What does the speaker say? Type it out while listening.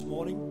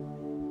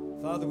morning.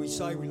 Father, we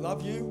say we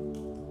love you.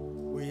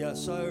 We are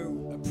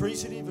so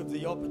appreciative of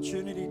the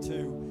opportunity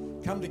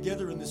to come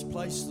together in this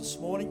place this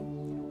morning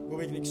where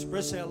we can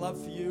express our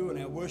love for you and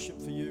our worship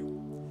for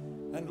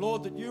you. And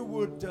Lord, that you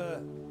would,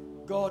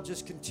 God,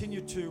 just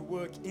continue to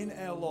work in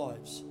our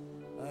lives.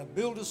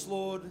 Build us,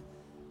 Lord,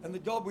 and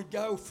that God would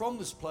go from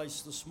this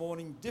place this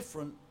morning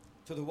different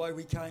to the way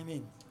we came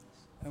in.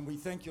 And we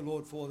thank you,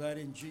 Lord, for that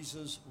in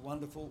Jesus'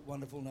 wonderful,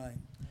 wonderful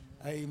name.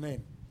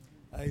 Amen.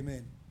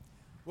 Amen.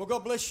 Well,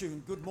 God bless you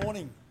and good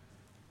morning.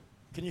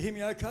 Can you hear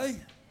me okay?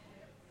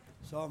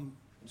 So I'm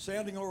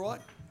sounding all right.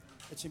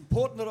 It's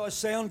important that I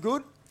sound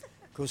good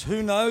because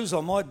who knows, I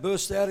might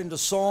burst out into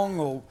song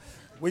or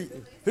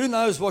who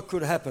knows what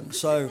could happen.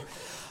 So,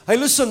 hey,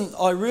 listen,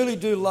 I really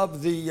do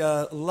love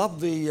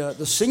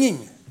the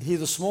singing here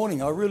this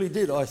morning. I really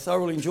did. I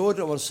thoroughly enjoyed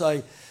it. I want to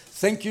say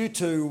thank you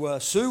to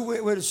Sue.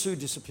 Where did Sue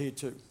disappear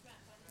to?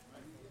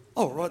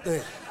 Oh, right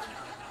there.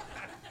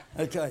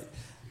 Okay.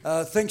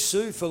 Thanks,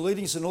 Sue, for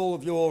leading us in all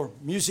of your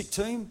music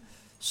team.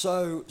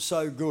 So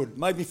good.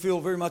 Made me feel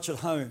very much at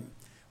home.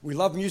 We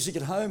love music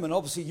at home, and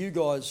obviously you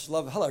guys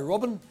love... Hello,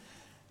 Robin.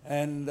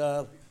 And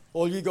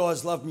all you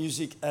guys love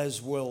music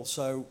as well.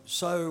 So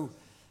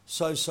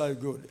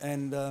good.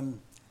 And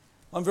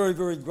I'm very,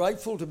 very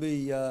grateful to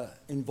be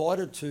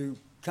invited to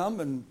come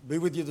and be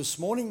with you this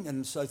morning.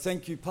 And so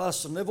thank you,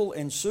 Pastor Neville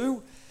and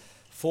Sue,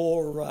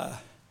 for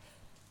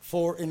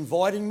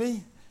inviting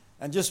me.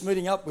 And just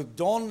meeting up with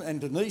Don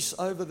and Denise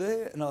over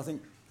there. And I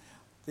think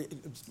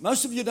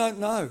most of you don't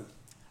know,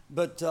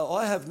 but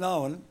I have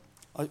known,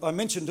 I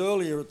mentioned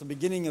earlier at the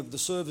beginning of the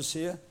service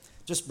here,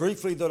 just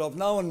briefly, that I've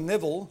known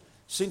Neville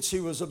since he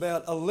was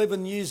about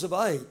 11 years of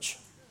age.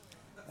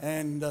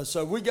 And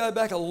so we go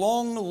back a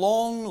long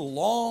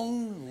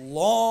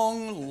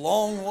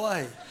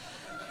way.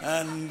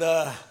 And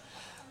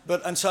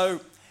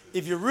so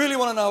if you really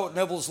want to know what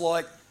Neville's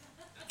like,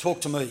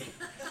 talk to me.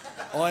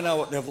 I know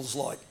what Neville's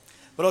like.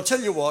 But I'll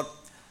tell you what,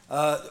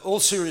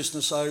 all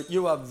seriousness though,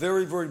 you are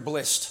very, very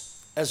blessed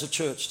as a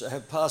church to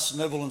have Pastor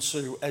Neville and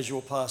Sue as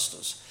your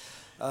pastors.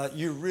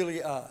 You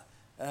really are.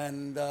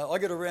 And I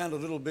get around a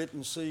little bit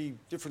and see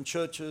different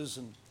churches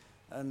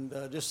and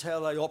just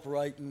how they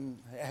operate and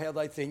how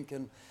they think.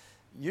 And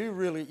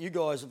you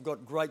guys have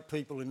got great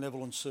people in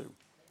Neville and Sue.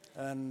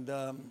 And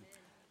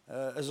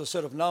as I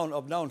said, I've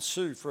known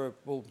Sue for,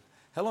 well,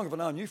 how long have I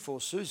known you for,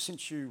 Sue?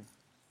 Since you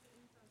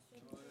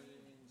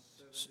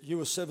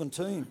were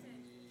 17.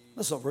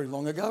 That's not very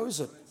long ago,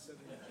 is it?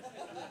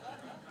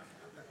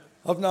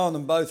 I've known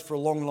them both for a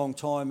long, long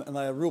time, and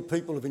they are real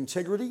people of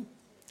integrity.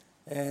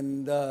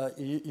 And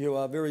you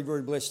are very,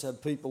 very blessed to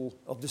have people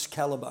of this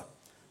calibre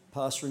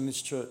pastoring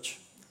this church.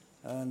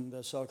 And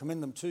so I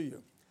commend them to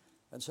you.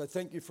 And so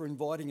thank you for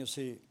inviting us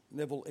here,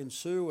 Neville and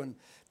Sue. And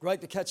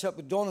great to catch up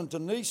with Don and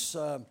Denise.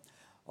 I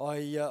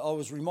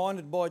was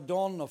reminded by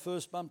Don, I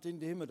first bumped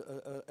into him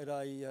at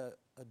a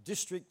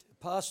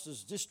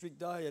pastor's district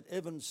day at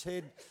Evans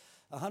Head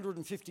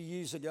 150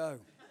 years ago.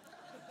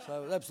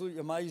 So it's absolutely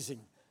amazing.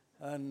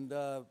 And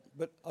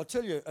but I'll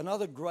tell you,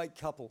 another great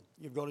couple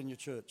you've got in your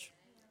church.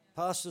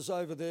 Pastors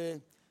over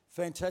there,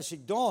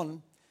 fantastic.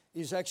 Don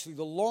is actually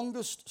the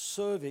longest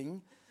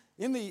serving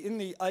in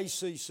the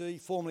ACC,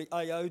 formerly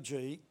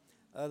AOG.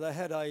 They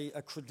had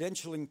a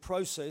credentialing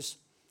process,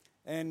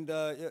 and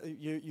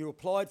you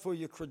applied for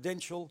your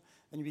credential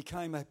and you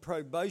became a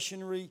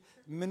probationary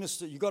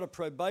minister. You got a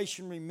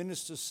probationary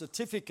minister's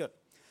certificate,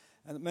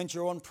 and it meant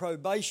you're on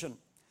probation.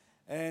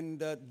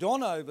 And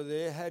Don over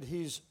there had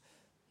his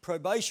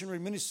probationary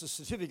minister's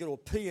certificate, or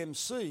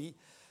PMC,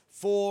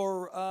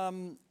 for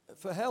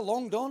how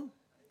long, Don?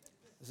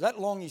 Is that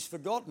long? He's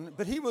forgotten.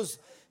 But he was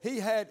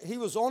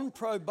on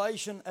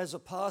probation as a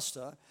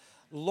pastor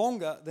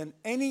longer than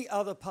any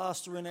other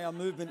pastor in our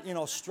movement in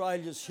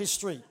Australia's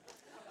history.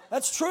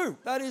 That's true.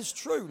 That is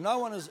true. No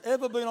one has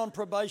ever been on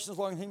probation as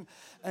long as him,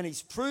 and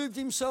he's proved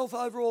himself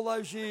over all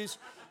those years.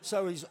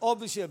 So he's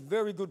obviously a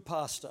very good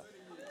pastor.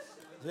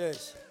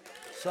 Yes.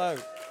 So,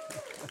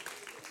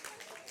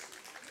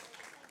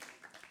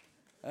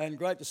 and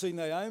great to see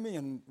Naomi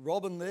and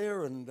Robin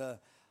there, and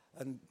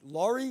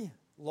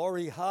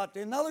Laurie Hart,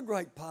 another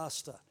great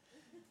pastor.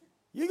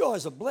 You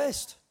guys are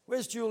blessed.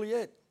 Where's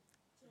Juliet?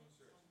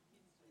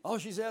 Oh,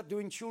 she's out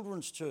doing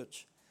children's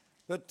church.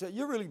 But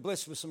you're really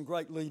blessed with some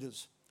great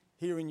leaders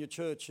here in your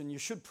church, and you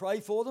should pray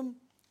for them.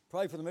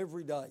 Pray for them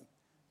every day,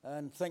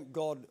 and thank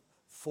God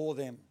for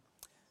them.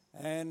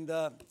 And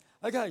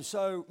okay,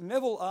 so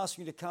Neville asked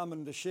me to come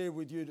and to share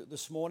with you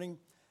this morning.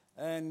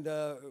 And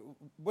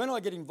when I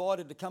get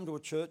invited to come to a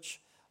church,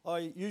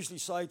 I usually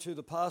say to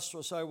the pastor,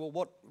 I say, well,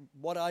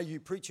 what are you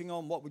preaching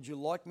on? What would you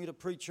like me to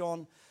preach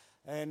on?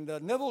 And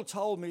Neville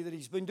told me that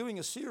he's been doing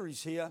a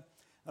series here.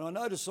 And I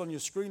noticed on your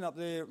screen up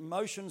there,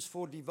 Motions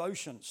for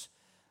Devotions.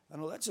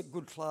 And well, that's a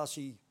good,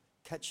 classy,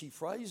 catchy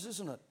phrase,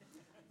 isn't it?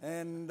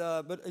 And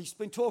but he's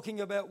been talking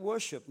about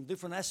worship and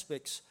different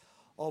aspects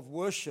of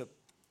worship.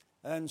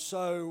 And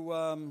so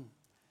I'm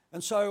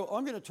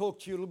going to talk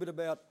to you a little bit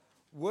about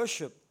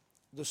worship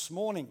this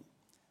morning.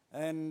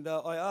 And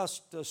I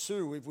asked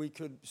Sue if we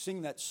could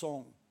sing that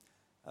song.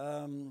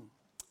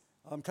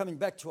 I'm coming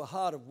back to a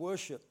heart of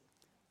worship.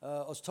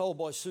 I was told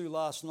by Sue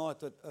last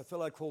night that a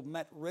fellow called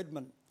Matt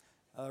Redman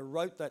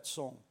wrote that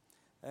song.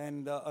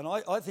 And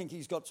I think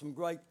he's got some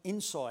great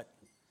insight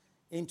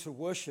into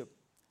worship.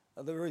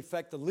 The very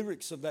fact the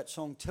lyrics of that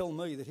song tell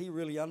me that he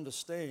really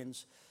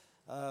understands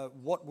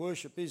what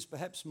worship is,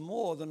 perhaps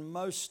more than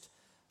most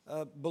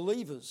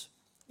believers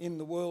in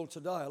the world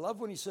today. I love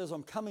when he says,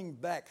 I'm coming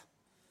back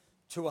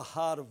to a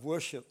heart of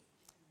worship.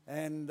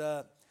 And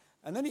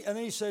then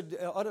he said,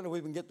 I don't know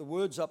if we can get the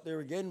words up there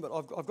again, but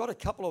I've got a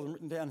couple of them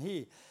written down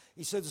here.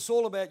 He said, it's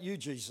all about you,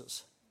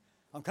 Jesus.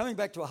 I'm coming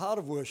back to a heart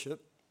of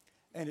worship,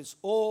 and it's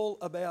all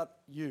about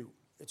you.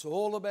 It's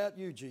all about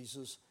you,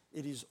 Jesus.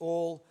 It is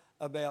all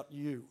about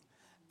you.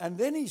 And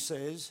then he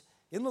says,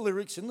 in the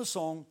lyrics, in the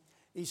song,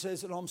 he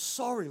says, and I'm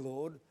sorry,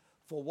 Lord,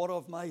 for what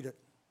I've made it.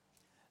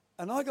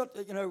 And I got,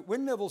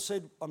 when Neville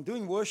said, I'm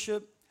doing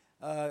worship,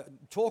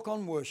 talk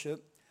on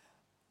worship,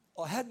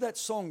 I had that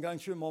song going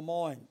through my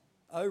mind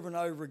over and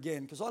over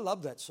again, because I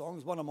love that song.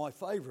 It's one of my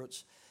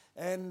favourites.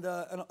 And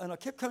I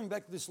kept coming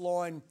back to this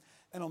line,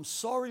 and I'm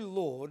sorry,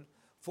 Lord,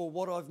 for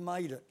what I've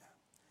made it.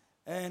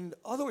 And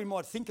I thought we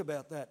might think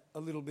about that a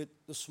little bit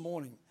this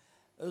morning.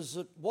 Is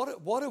that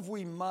what have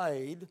we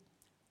made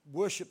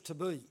worship to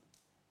be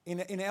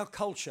in our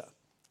culture?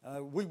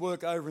 We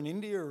work over in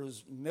India,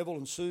 as Neville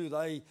and Sue,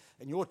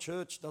 and your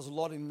church does a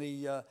lot in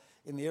the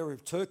area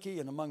of Turkey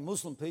and among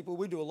Muslim people.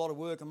 We do a lot of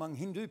work among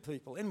Hindu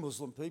people and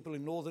Muslim people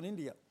in northern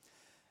India.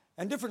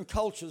 And different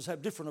cultures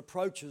have different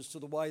approaches to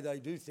the way they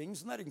do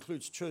things, and that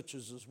includes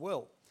churches as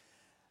well.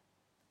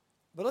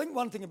 But I think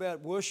one thing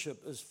about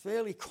worship is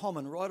fairly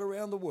common right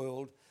around the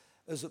world,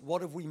 is that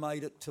what have we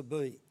made it to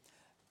be?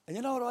 And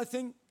you know what I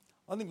think?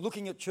 I think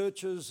looking at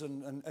churches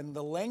and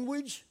the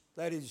language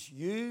that is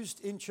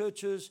used in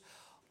churches,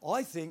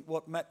 I think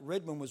what Matt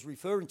Redman was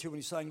referring to when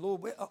he's saying,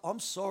 Lord, I'm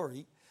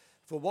sorry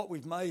for what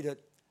we've made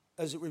it,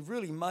 is that we've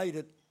really made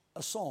it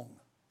a song.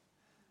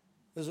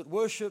 Is that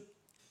worship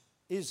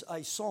is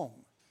a song.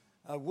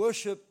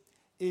 Worship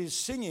is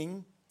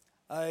singing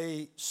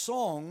a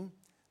song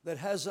that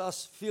has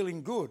us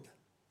feeling good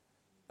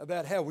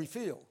about how we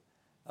feel.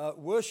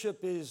 Worship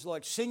is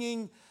like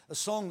singing a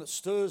song that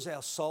stirs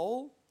our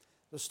soul,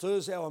 that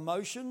stirs our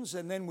emotions,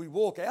 and then we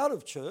walk out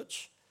of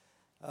church,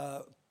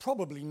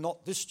 probably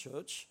not this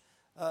church,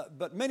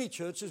 but many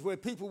churches where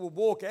people will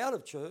walk out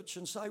of church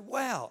and say,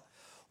 wow,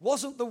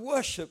 wasn't the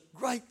worship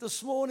great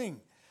this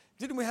morning?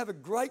 Didn't we have a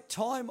great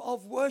time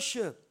of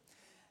worship?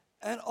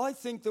 And I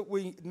think that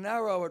we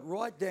narrow it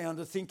right down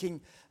to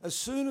thinking as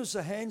soon as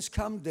the hands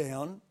come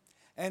down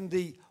and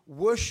the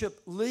worship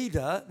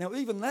leader, now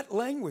even that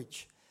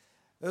language,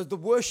 the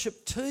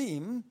worship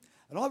team,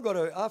 and I've got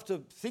to, after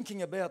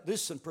thinking about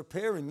this and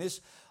preparing this,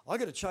 I've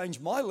got to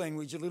change my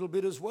language a little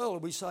bit as well.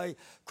 We say,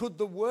 could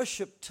the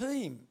worship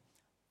team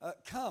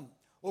come?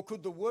 Or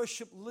could the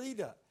worship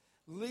leader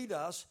lead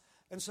us?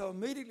 And so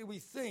immediately we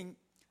think,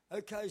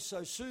 okay,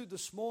 so Sue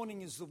this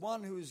morning is the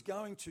one who is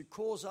going to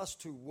cause us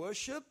to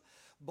worship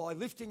by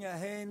lifting our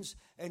hands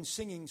and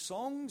singing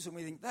songs, and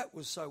we think that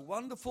was so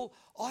wonderful.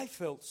 I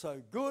felt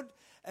so good.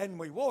 And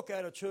we walk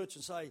out of church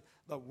and say,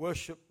 the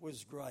worship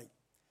was great.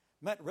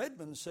 Matt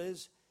Redman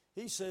says,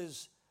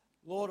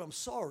 Lord, I'm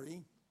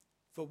sorry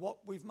for what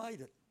we've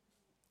made it.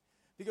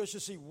 Because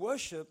you see,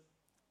 worship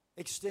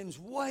extends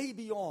way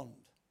beyond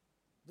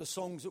the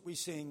songs that we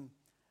sing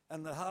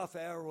and the half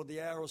hour or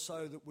the hour or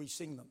so that we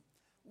sing them.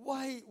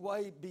 Way,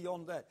 way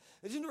beyond that.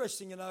 It's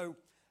interesting, we're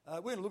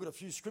going to look at a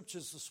few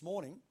scriptures this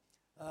morning.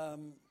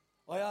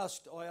 I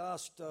asked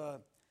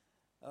Don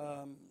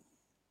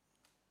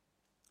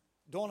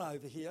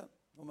over here,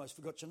 almost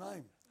forgot your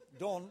name,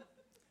 Don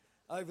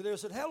over there, I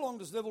said, how long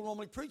does Neville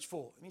normally preach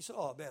for? And he said,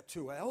 about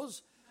 2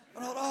 hours.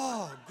 And I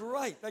thought,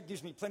 great, that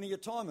gives me plenty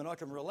of time and I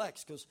can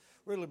relax because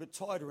we're a little bit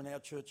tighter in our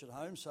church at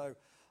home, so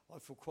I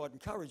feel quite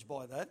encouraged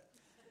by that.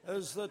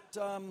 Is that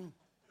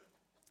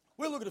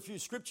we'll look at a few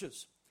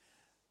scriptures.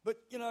 But,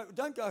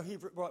 don't go here,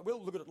 right,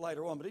 we'll look at it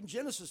later on. But in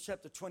Genesis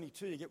chapter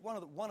 22, you get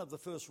one of the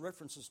first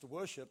references to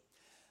worship.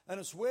 And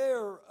it's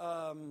where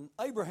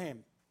Abraham,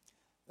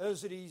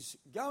 is that he's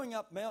going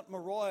up Mount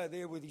Moriah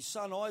there with his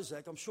son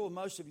Isaac. I'm sure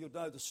most of you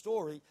know the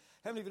story.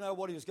 How many of you know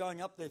what he was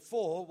going up there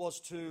for was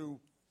to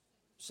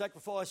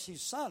sacrifice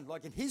his son?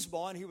 Like in his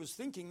mind, he was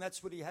thinking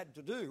that's what he had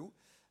to do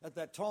at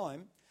that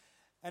time.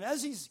 And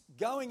as he's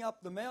going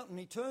up the mountain,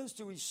 he turns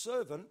to his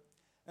servant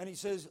and he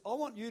says, I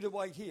want you to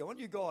wait here. I want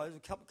you guys, a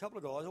couple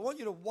of guys, I want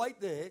you to wait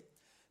there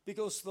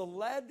because the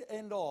lad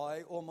and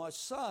I, or my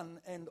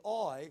son and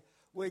I,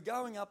 we're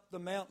going up the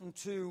mountain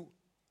to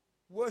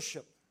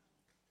worship.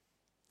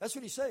 That's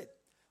what he said.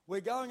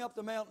 We're going up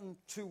the mountain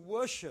to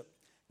worship.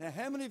 Now,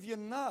 how many of you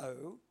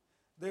know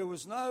there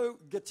was no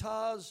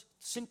guitars,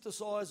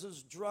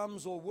 synthesizers,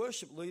 drums, or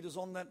worship leaders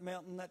on that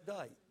mountain that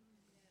day?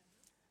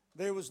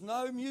 There was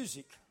no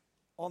music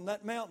on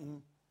that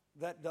mountain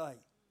that day.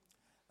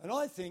 And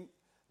I think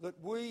that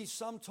we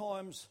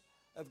sometimes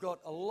have got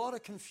a lot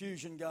of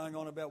confusion going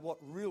on about what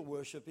real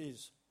worship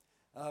is.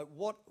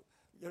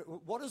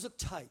 What does it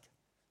take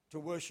to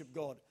worship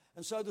God?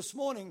 And so this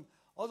morning,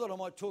 I thought I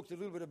might talk to you a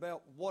little bit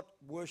about what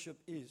worship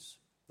is,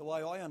 the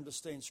way I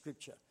understand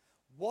Scripture.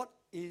 What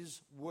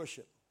is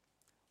worship?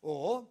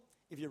 Or,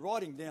 if you're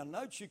writing down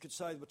notes, you could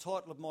say the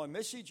title of my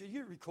message. Are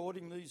you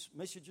recording these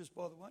messages,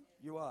 by the way?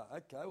 You are.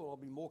 Okay, well, I'll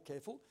be more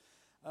careful.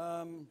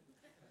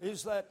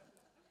 Is that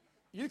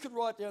you could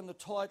write down the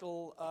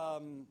title,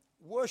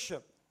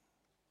 Worship,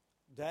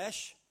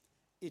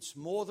 It's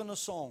More Than a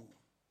Song.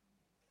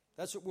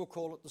 That's what we'll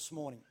call it this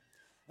morning.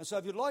 And so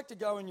if you'd like to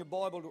go in your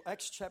Bible to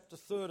Acts chapter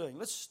 13,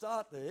 let's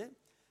start there.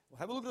 We'll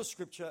have a look at a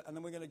scripture, and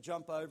then we're going to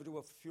jump over to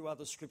a few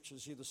other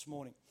scriptures here this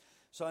morning.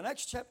 So in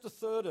Acts chapter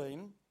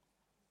 13,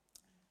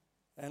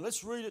 and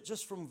let's read it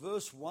just from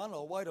verse 1.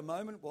 I'll wait a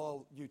moment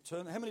while you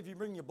turn. How many of you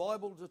bring your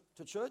Bible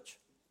to church?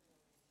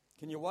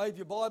 Can you wave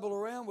your Bible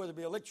around, whether it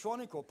be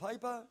electronic or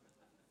paper?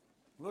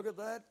 Look at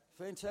that.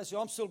 Fantastic.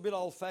 I'm still a bit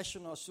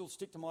old-fashioned. I still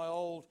stick to my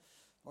old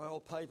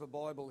paper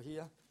Bible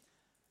here.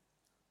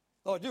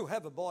 I do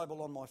have a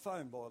Bible on my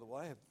phone, by the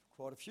way. I have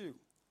quite a few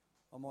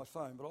on my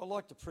phone. But I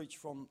like to preach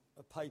from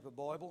a paper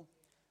Bible.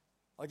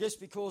 I guess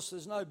because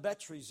there's no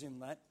batteries in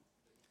that.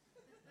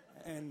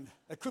 And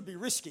it could be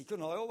risky,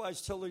 couldn't I? I always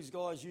tell these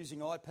guys using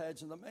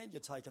iPads, and man, you're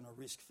taking a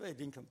risk, fair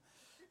dinkum.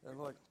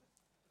 Like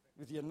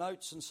with your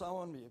notes and so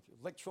on, your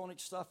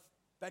electronic stuff,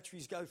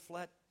 batteries go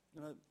flat.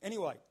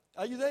 Anyway,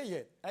 are you there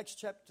yet? Acts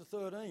chapter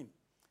 13.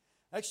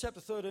 Acts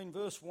chapter 13,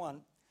 verse 1.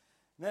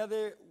 Now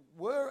there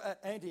were at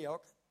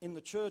Antioch, in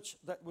the church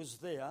that was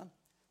there,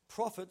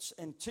 prophets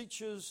and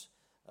teachers.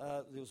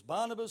 There was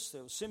Barnabas,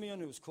 there was Simeon,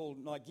 who was called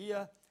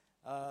Niger,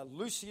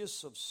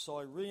 Lucius of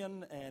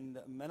Cyrene, and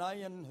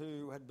Manaen,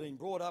 who had been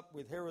brought up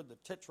with Herod the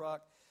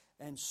Tetrarch,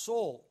 and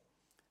Saul.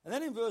 And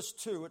then in verse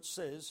 2 it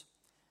says,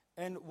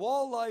 and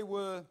while they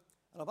were,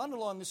 and I've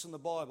underlined this in the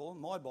Bible,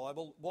 my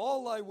Bible,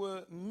 while they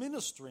were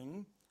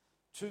ministering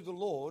to the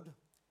Lord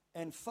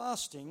and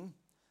fasting,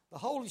 the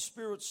Holy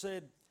Spirit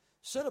said,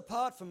 set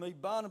apart for me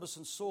Barnabas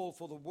and Saul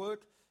for the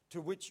work to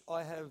which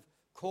I have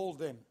called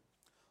them,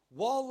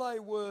 while they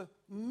were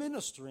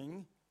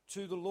ministering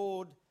to the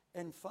Lord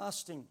and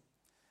fasting.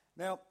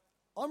 Now,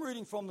 I'm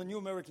reading from the New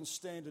American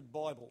Standard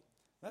Bible.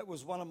 That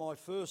was one of my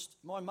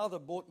mother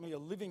bought me a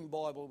Living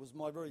Bible. It was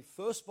my very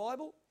first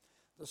Bible.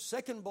 The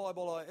second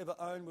Bible I ever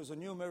owned was a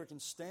New American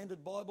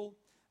Standard Bible,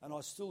 and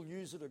I still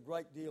use it a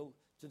great deal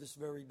to this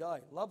very day.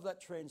 Love that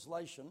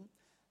translation,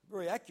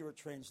 very accurate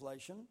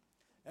translation.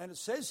 And it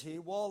says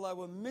here, while they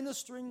were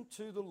ministering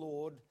to the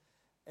Lord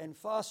and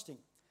fasting.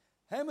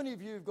 How many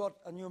of you have got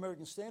a New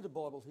American Standard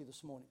Bible here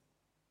this morning?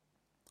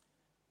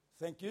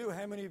 Thank you.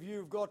 How many of you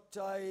have got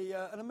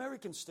an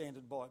American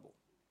Standard Bible?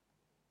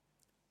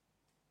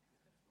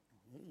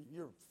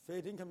 You're a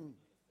fair dinkum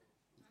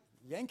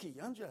Yankee,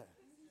 aren't you?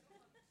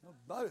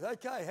 Both.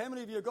 Okay. How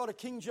many of you have got a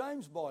King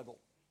James Bible?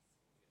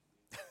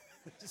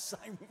 The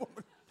same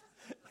woman.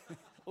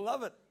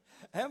 Love it.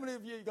 How many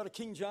of you have got a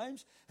King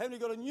James? How many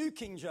have got a New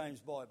King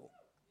James Bible?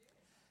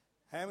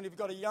 How many have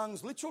got a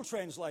Young's Literal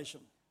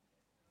Translation?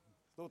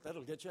 Thought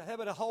that'll get you. How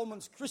about a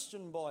Holman's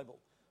Christian Bible?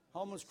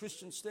 Holman's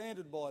Christian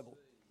Standard Bible.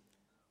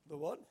 The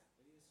what?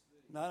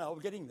 No,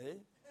 we're getting there.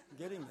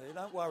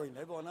 Don't worry,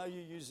 Nev. I know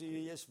you use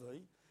the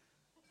ESV.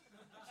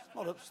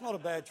 It's not a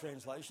bad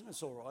translation.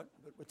 It's all right.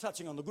 But we're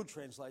touching on the good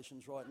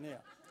translations right now.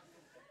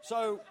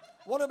 So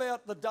what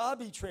about the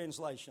Darby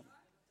translation?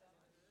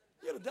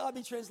 You got a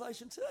Darby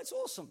translation too? That's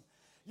awesome.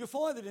 You'll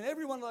find that in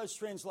every one of those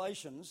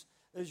translations,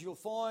 you'll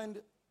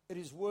find it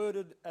is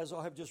worded as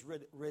I have just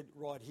read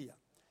right here.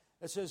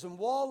 It says, and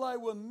while they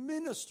were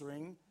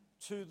ministering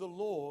to the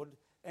Lord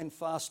and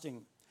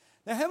fasting.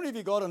 Now, how many of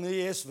you got an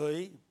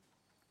ESV?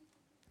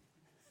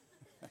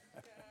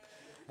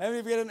 How many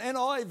of you got an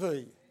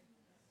NIV,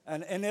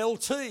 an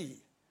NLT,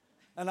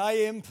 an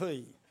AMP?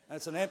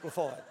 That's an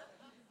amplified.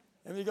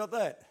 Have you got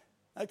that?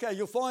 Okay,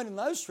 you'll find in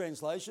those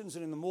translations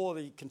and in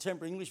the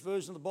contemporary English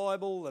version of the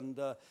Bible and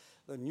the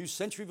New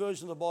Century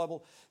version of the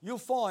Bible, you'll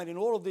find in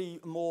all of the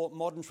more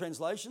modern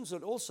translations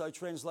it also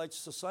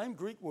translates the same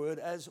Greek word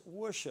as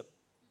worship.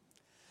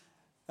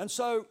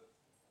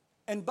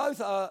 And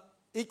both are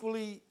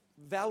equally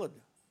valid.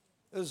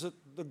 Is that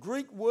the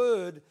Greek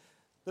word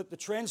that the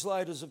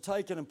translators have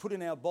taken and put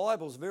in our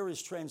Bibles,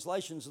 various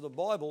translations of the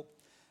Bible,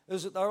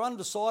 is that they're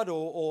undecided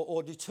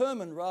or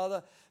determined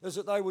rather, is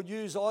that they would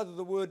use either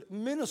the word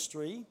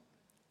ministry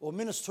or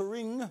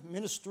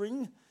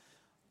ministering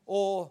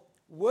or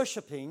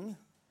worshipping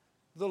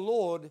the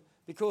Lord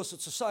because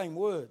it's the same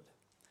word.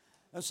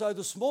 And so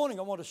this morning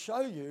I want to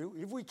show you,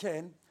 if we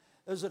can,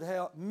 is that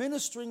how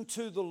ministering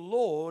to the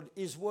Lord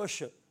is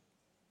worship.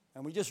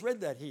 And we just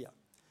read that here.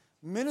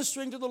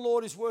 Ministering to the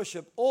Lord is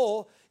worship.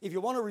 Or if you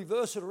want to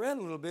reverse it around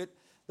a little bit,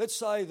 let's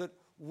say that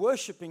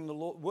worshipping the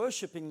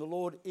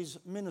Lord is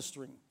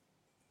ministering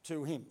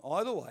to him.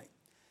 Either way.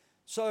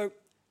 So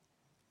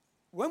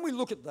when we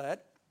look at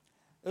that,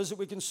 is that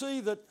we can see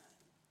that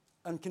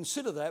and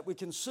consider that, we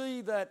can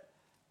see that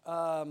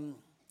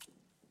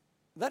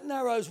that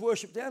narrows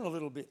worship down a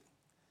little bit.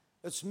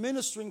 It's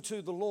ministering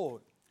to the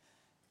Lord.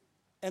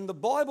 And the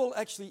Bible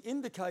actually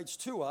indicates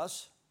to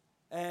us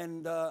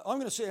And I'm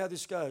going to see how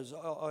this goes.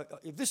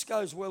 If this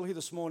goes well here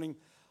this morning,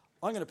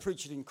 I'm going to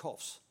preach it in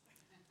coughs.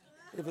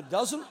 If it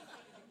doesn't,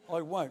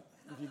 I won't.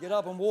 If you get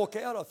up and walk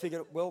out, I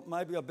figure, well,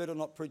 maybe I better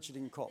not preach it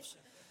in coughs.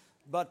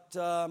 But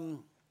the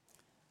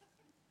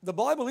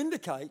Bible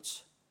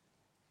indicates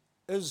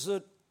is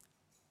that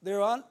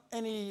there aren't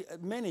I'll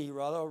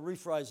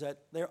rephrase that,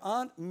 there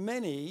aren't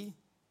many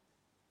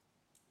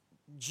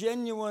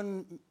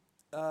genuine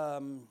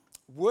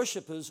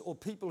worshippers or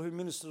people who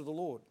minister to the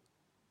Lord.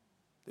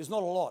 There's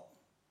not a lot.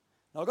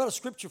 Now, I've got a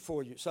scripture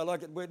for you. So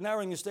we're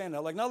narrowing this down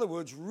now. In other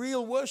words,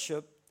 real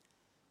worship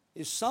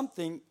is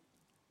something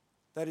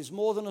that is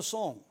more than a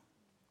song.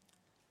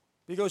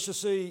 Because you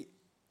see,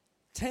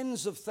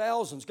 tens of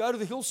thousands. Go to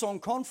the Hillsong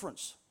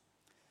Conference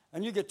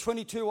and you get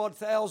 22-odd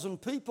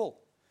thousand people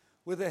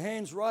with their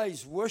hands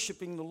raised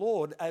worshipping the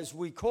Lord, as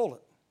we call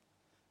it.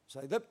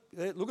 So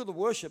look at the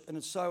worship, and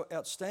it's so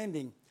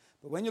outstanding.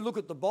 But when you look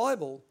at the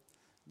Bible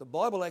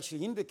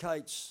actually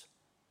indicates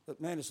that,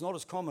 man, it's not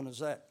as common as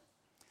that.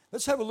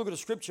 Let's have a look at a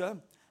scripture.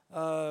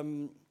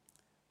 I'll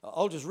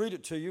just read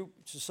it to you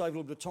to save a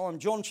little bit of time.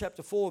 John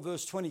chapter 4,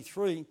 verse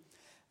 23,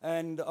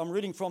 and I'm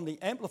reading from the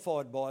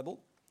Amplified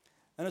Bible.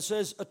 And it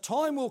says, a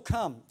time will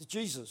come,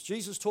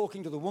 Jesus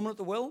talking to the woman at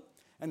the well,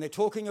 and they're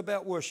talking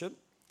about worship.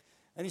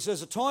 And he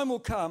says, a time will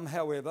come,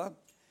 however,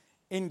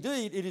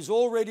 indeed it is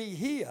already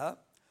here,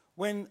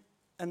 when,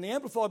 and the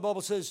Amplified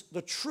Bible says,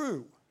 the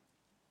true,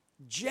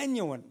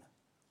 genuine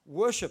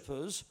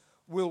worshippers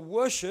will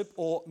worship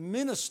or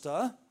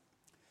minister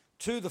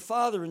to the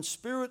Father in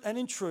spirit and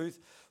in truth,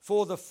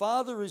 for the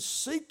Father is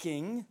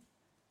seeking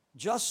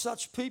just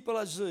such people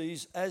as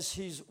these as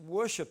his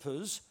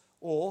worshippers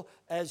or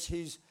as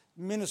his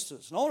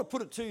ministers. And I want to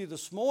put it to you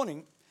this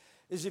morning,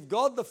 is if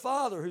God the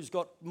Father, who's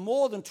got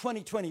more than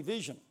 20/20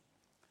 vision,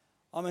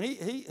 I mean,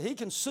 he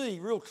can see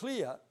real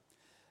clear,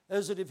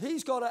 is that if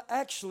he's got to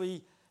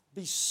actually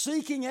be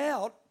seeking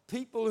out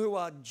people who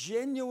are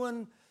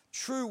genuine,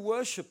 true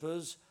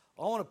worshippers,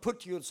 I want to put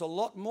to you, it's a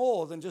lot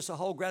more than just a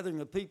whole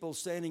gathering of people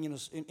standing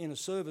in a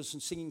service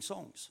and singing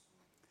songs.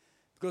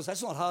 Because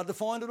that's not hard to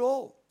find at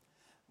all.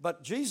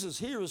 But Jesus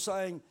here is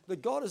saying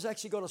that God has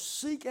actually got to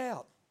seek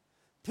out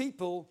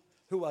people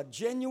who are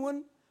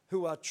genuine,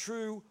 who are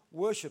true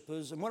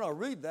worshippers. And when I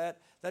read that,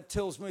 that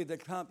tells me there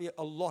can't be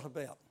a lot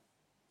about.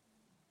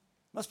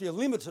 Must be a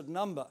limited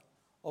number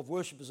of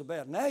worshippers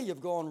about. Now you've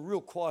gone real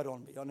quiet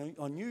on me.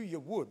 I knew you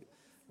would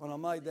when I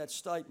made that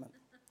statement.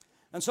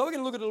 And so we're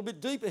going to look at it a little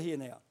bit deeper here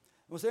now.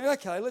 And we'll say,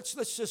 okay, let's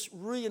just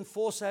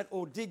reinforce that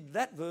or dig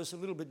that verse a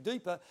little bit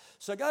deeper.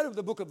 So go to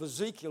the book of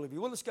Ezekiel, if you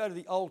will. Let's go to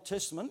the Old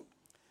Testament.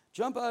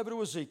 Jump over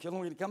to Ezekiel,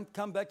 and we're going to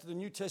come back to the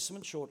New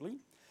Testament shortly.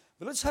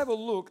 But let's have a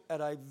look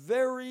at a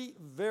very,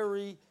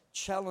 very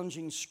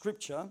challenging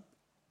scripture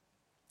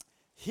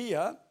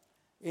here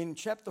in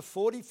chapter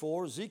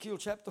 44, Ezekiel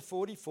chapter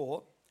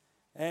 44.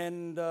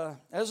 And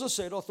as I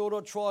said, I thought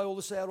I'd try all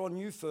this out on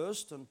you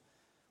first, and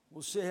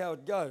we'll see how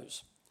it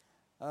goes.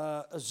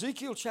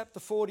 Ezekiel chapter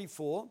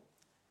 44,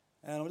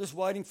 and I'm just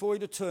waiting for you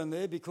to turn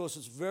there because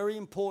it's very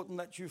important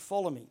that you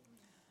follow me.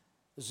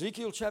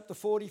 Ezekiel chapter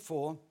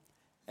 44,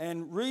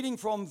 and reading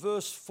from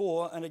verse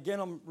 4, and again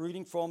I'm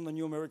reading from the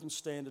New American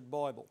Standard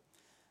Bible.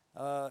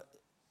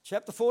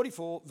 Chapter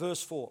 44,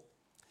 verse 4.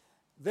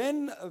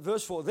 Then,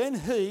 verse 4, then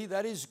he,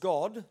 that is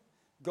God,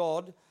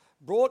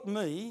 brought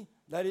me,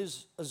 that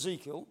is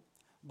Ezekiel,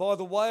 by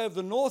the way of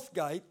the north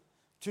gate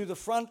to the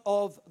front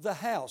of the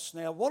house.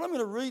 Now, what I'm going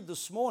to read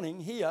this morning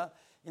here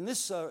in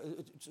this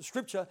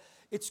scripture,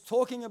 it's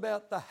talking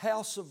about the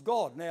house of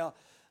God. Now,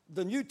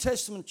 the New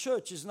Testament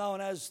church is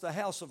known as the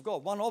house of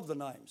God, one of the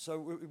names.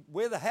 So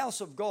we're the house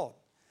of God.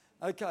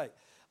 Okay.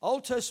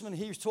 Old Testament,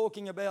 he's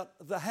talking about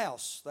the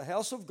house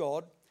of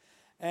God.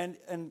 And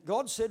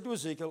God said to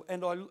Ezekiel,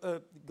 and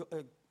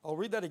I'll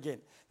read that again.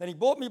 Then he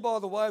brought me by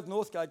the way of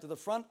north gate to the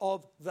front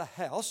of the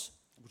house,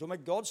 we're talking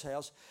about God's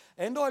house,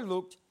 and I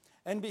looked,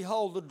 and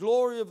behold, the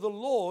glory of the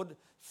Lord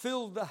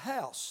filled the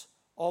house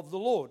of the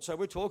Lord. So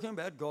we're talking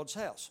about God's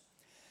house.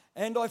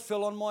 And I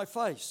fell on my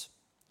face.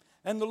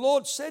 And the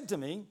Lord said to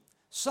me,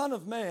 Son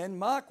of man,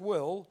 mark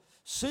well,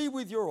 see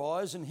with your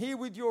eyes and hear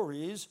with your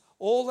ears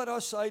all that I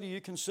say to you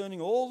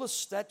concerning all the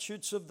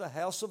statutes of the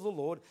house of the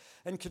Lord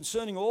and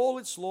concerning all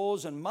its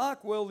laws, and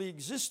mark well the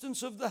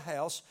existence of the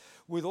house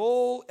with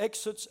all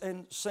exits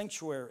and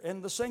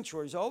the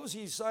sanctuaries.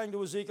 Obviously he's saying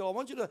to Ezekiel, I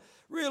want you to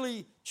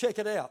really check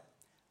it out.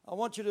 I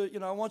want you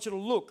to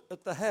look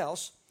at the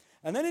house.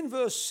 And then in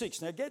verse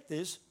 6, now get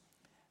this,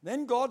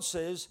 then God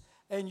says,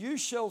 and you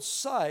shall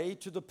say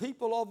to the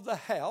people of the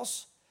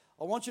house,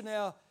 I want you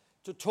now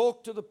to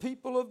talk to the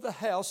people of the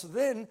house.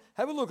 Then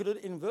have a look at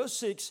it in verse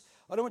 6.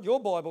 I don't know what your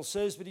Bible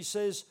says, but he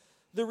says,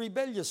 the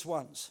rebellious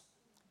ones.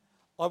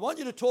 I want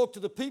you to talk to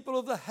the people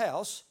of the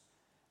house,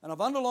 and I've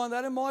underlined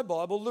that in my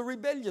Bible, the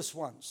rebellious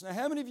ones. Now,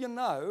 how many of you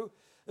know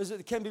is that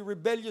there can be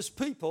rebellious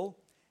people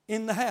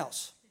in the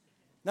house?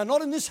 Now,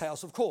 not in this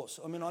house, of course.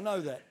 I mean, I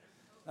know that.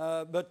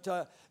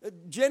 But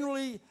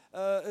generally,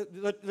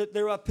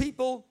 there are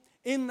people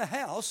in the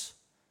house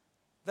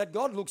that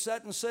God looks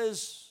at and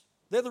says,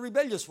 they're the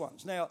rebellious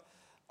ones. Now,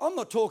 I'm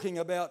not talking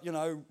about,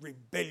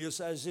 rebellious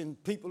as in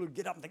people who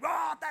get up and think,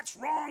 oh, that's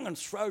wrong, and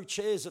throw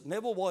chairs at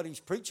Neville while he's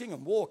preaching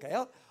and walk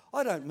out.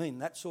 I don't mean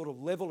that sort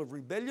of level of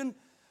rebellion,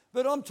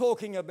 but I'm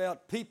talking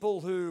about people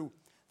who,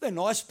 they're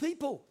nice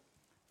people.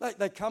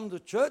 They come to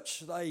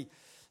church, they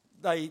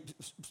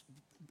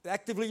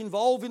actively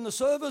involve in the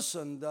service,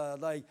 and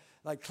they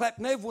clap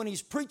Nev when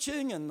he's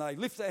preaching, and they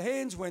lift their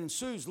hands when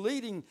Sue's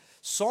leading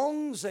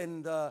songs,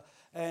 and they're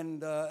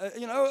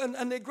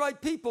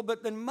great people.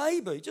 But then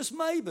maybe, just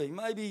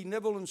maybe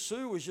Neville and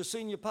Sue, as your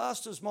senior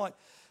pastors, might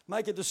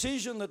make a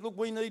decision that, look,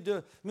 we need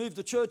to move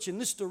the church in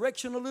this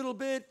direction a little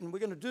bit, and we're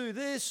going to do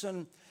this,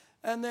 and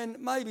then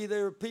maybe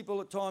there are people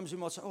at times who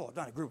might say, oh, I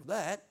don't agree with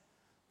that.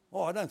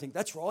 Oh, I don't think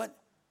that's right.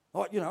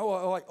 I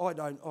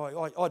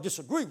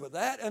disagree with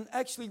that, and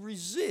actually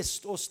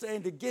resist or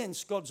stand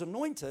against God's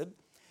anointed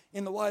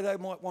in the way they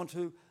might want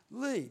to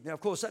lead. Now, of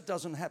course, that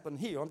doesn't happen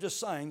here. I'm just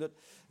saying that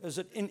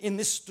in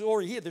this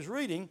story here, this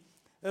reading,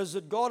 is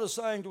that God is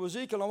saying to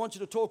Ezekiel, I want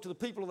you to talk to the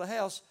people of the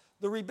house,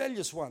 the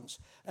rebellious ones.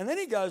 And then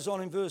he goes on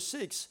in verse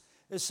 6,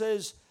 it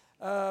says,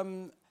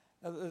 in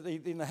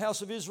the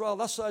house of Israel,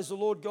 thus says the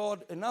Lord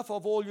God, enough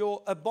of all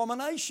your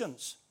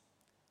abominations.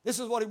 This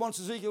is what he wants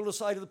Ezekiel to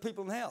say to the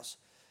people in the house.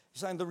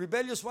 He's saying, the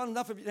rebellious one,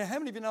 enough of you. Now, how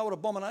many of you know what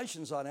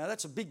abominations are now?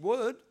 That's a big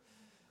word.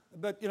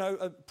 But,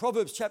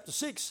 Proverbs chapter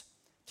 6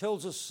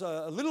 tells us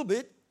a little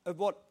bit of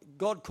what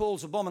God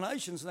calls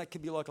abominations, and that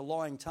could be like a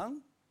lying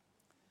tongue.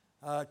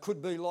 It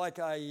could be like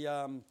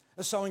a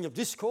sowing of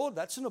discord.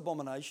 That's an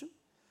abomination.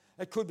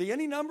 It could be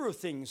any number of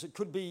things. It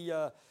could be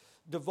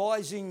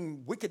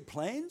devising wicked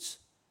plans.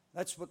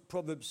 That's what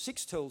Proverbs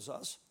 6 tells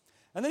us.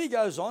 And then he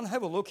goes on,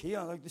 have a look here.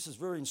 I think this is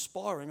very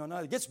inspiring. I know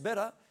it gets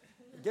better.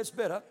 It gets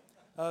better.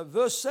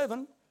 Verse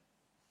 7,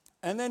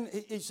 and then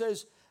he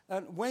says,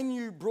 when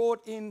you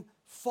brought in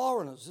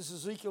foreigners, this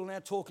is Ezekiel now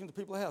talking to the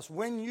people of the house,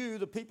 when you,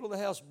 the people of the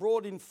house,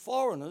 brought in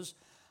foreigners,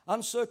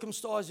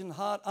 uncircumcised in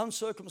heart,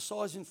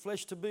 uncircumcised in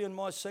flesh, to be in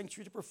my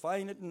sanctuary, to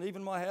profane it, and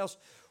even my house,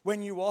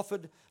 when you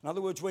offered, in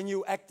other words, when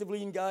you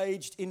actively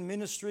engaged in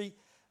ministry,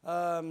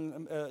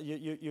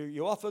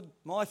 you offered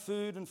my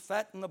food and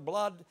fat and the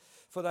blood,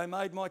 for they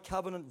made my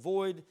covenant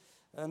void.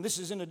 And this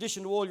is in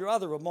addition to all your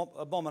other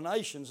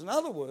abominations. In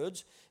other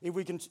words, if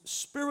we can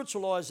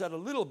spiritualize that a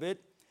little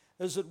bit,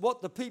 is that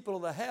what the people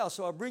of the house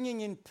are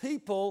bringing in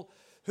people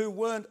who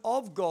weren't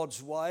of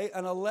God's way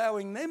and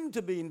allowing them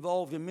to be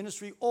involved in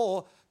ministry,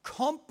 or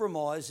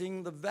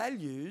compromising the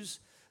values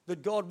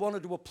that God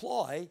wanted to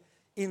apply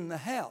in the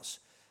house.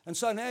 And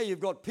so now you've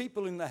got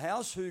people in the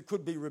house who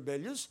could be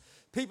rebellious,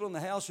 people in the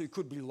house who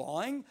could be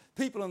lying,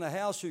 people in the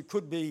house who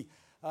could be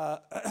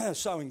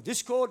sowing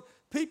discord,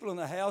 people in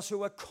the house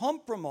who are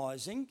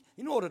compromising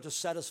in order to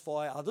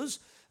satisfy others,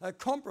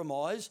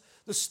 compromise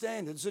the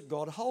standards that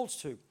God holds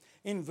to.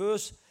 In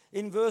verse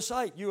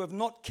 8, you have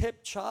not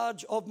kept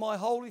charge of my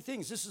holy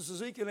things. This is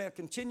Ezekiel now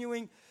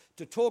continuing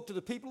to talk to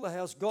the people of the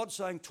house. God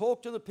saying,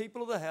 talk to the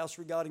people of the house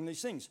regarding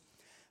these things.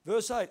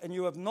 Verse 8, and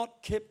you have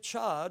not kept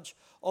charge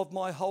of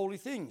my holy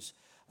things.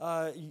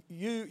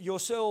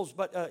 Yourselves,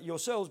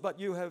 but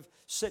you have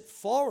set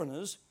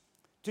foreigners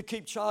to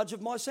keep charge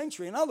of my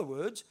sanctuary. In other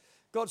words,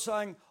 God's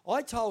saying,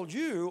 I told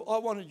you I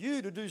wanted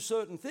you to do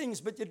certain things,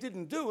 but you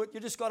didn't do it. You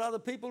just got other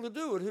people to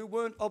do it who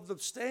weren't of the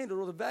standard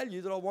or the value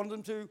that I wanted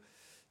them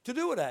to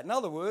do it at. In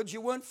other words,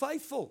 you weren't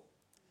faithful.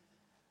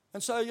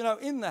 And so,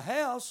 in the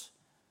house,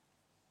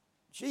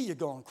 gee, you're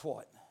gone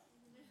quiet.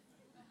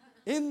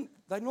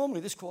 They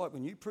normally this quiet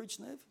when you preach,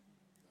 Nev?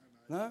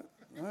 No?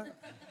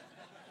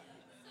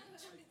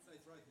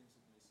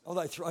 Oh,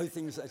 they throw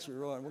things at you,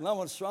 right. Well, no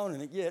one's thrown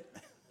in it yet.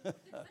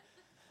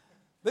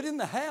 But in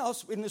the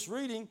house, in this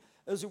reading,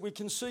 as we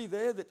can see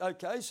there, that,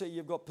 okay, so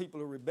you've got people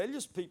who are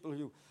rebellious, people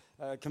who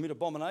commit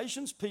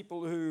abominations,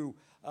 people who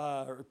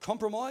are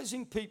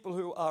compromising, people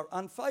who are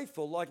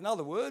unfaithful. Like, in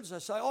other words, they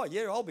say, oh,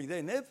 yeah, I'll be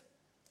there, Nev,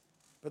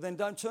 but then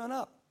don't turn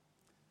up.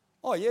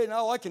 Oh, yeah,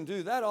 no, I can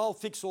do that. I'll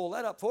fix all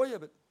that up for you,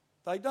 but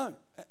they don't.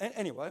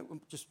 Anyway,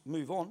 we'll just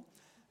move on.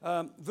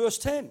 Verse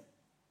 10,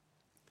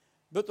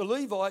 but the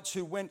Levites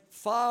who went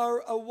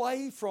far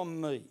away from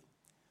me,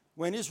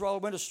 when Israel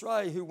went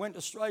astray, who went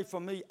astray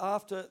from me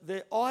after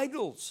their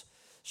idols,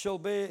 shall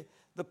bear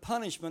the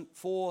punishment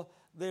for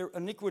their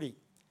iniquity.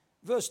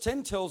 Verse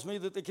 10 tells me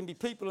that there can be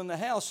people in the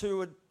house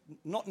who are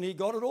not near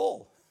God at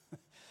all.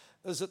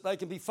 Is that they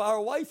can be far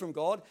away from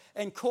God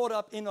and caught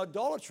up in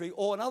idolatry,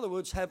 or in other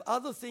words, have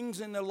other things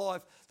in their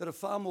life that are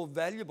far more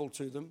valuable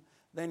to them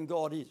than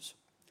God is.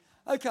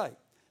 Okay,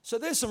 so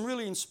there's some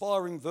really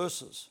inspiring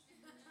verses.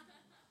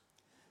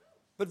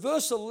 But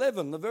verse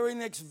 11, the very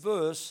next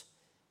verse,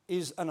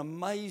 is an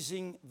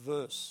amazing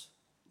verse.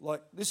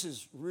 Like, this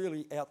is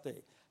really out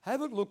there.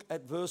 Have a look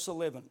at verse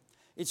 11.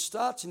 It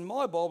starts in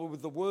my Bible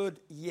with the word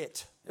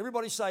yet.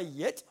 Everybody say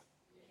yet.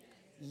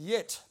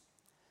 Yet.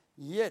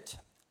 Yet.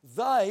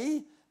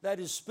 They, that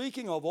is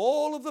speaking of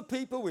all of the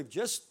people we've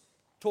just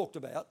talked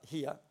about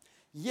here,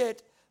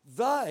 yet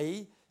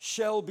they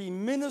shall be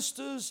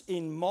ministers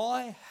in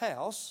my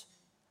house,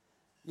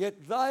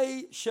 yet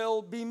they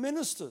shall be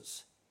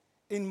ministers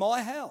in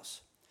my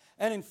house.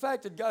 And in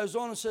fact, it goes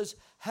on and says,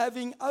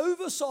 having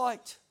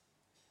oversight.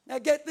 Now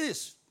get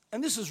this,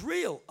 and this is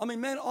real. I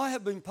mean, man, I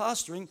have been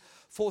pastoring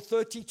for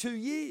 32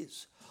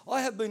 years.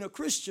 I have been a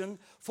Christian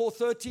for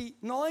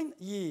 39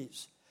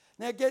 years.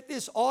 Now get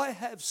this, I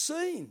have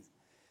seen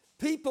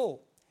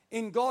people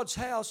in God's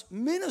house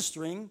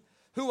ministering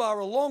who are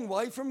a long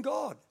way from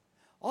God.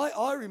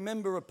 I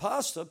remember a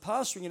pastor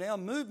pastoring in our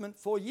movement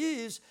for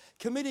years,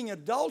 committing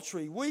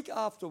adultery week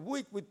after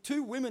week with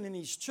 2 women in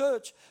his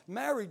church,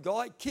 married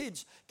guy,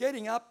 kids,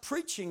 getting up,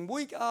 preaching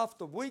week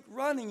after week,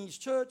 running his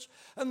church,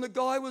 and the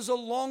guy was a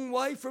long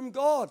way from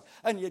God.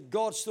 And yet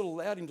God still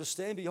allowed him to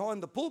stand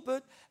behind the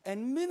pulpit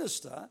and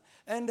minister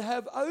and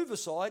have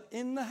oversight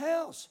in the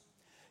house.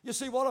 You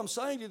see, what I'm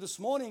saying to you this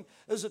morning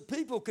is that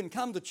people can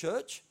come to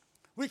church,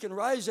 we can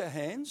raise our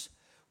hands,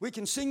 we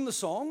can sing the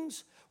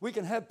songs, we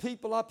can have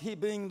people up here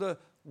being the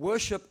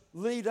worship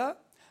leader.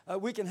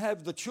 We can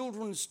have the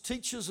children's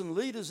teachers and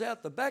leaders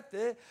out the back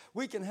there.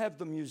 We can have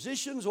the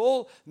musicians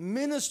all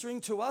ministering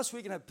to us.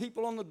 We can have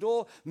people on the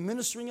door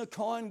ministering a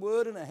kind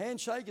word and a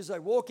handshake as they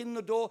walk in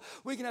the door.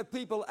 We can have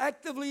people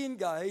actively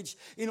engaged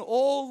in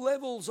all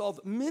levels of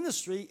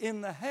ministry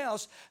in the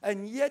house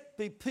and yet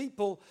be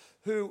people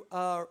who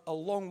are a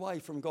long way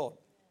from God.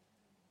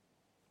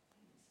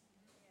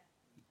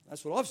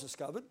 That's what I've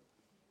discovered.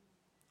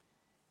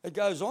 It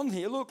goes on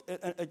here, look,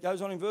 it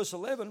goes on in verse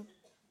 11,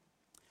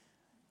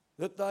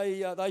 that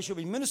they shall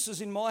be ministers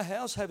in my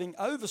house, having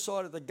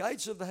oversight of the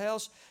gates of the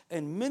house,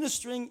 and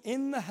ministering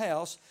in the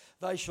house.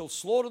 They shall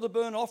slaughter the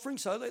burnt offering.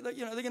 So they're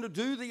going to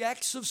do the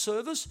acts of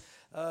service,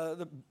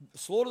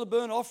 slaughter the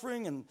burnt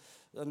offering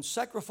and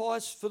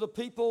sacrifice for the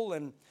people,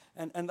 and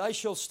they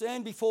shall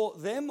stand before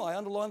them. I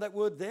underline that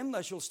word them.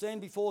 They shall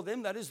stand before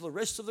them. That is the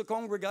rest of the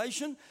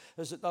congregation,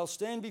 is that they'll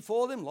stand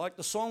before them like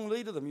the song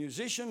leader, the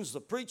musicians,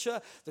 the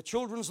preacher, the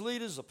children's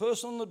leaders, the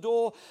person on the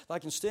door. They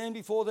can stand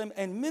before them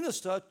and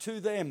minister to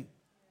them.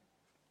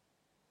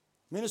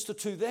 Minister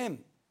to them.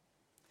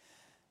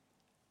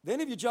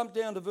 Then if you jump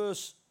down to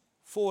verse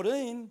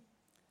 14,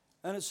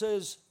 and it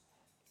says,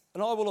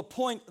 and I will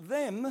appoint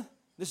them,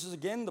 this is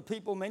again the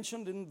people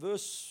mentioned in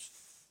verse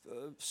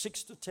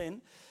 6 to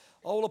 10,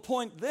 I will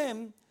appoint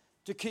them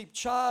to keep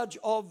charge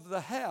of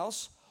the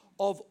house,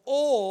 of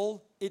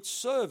all its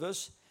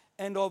service,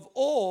 and of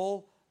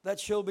all that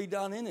shall be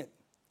done in it.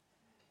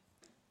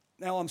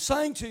 Now I'm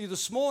saying to you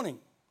this morning,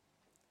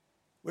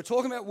 we're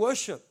talking about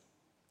worship,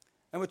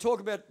 and we're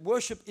talking about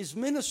worship is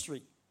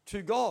ministry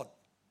to God.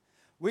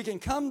 We can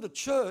come to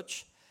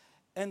church,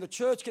 and the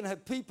church can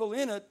have people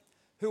in it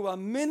who are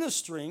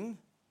ministering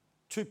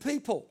to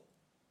people.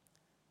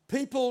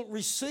 People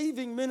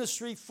receiving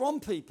ministry from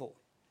people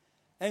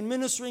and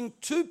ministering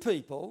to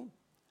people,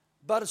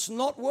 but it's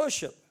not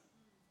worship.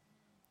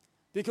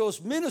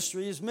 Because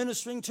ministry is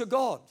ministering to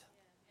God.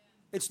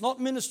 It's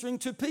not ministering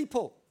to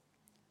people.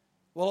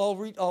 Well,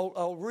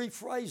 I'll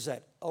rephrase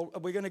that.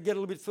 We're going to get a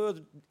little bit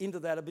further into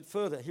that a bit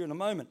further here in a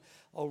moment.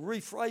 I'll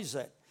rephrase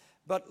that.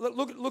 But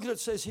look at what it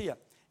says here.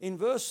 In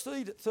verse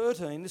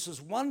 13, this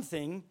is one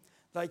thing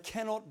they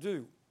cannot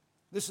do.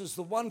 This is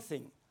the one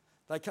thing.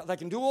 They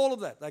can do all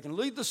of that. They can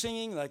lead the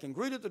singing, they can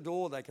greet at the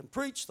door, they can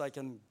preach, they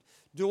can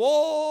do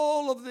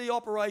all of the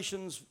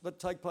operations that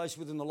take place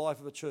within the life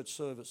of a church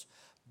service.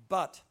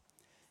 But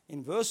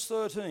in verse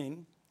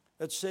 13,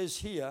 it says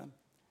here,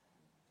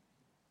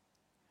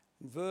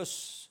 in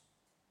verse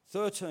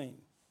 13,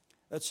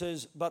 it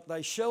says, but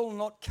they shall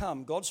not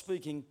come, God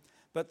speaking,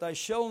 but they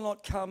shall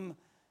not come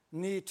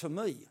near to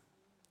me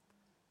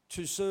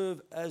to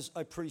serve as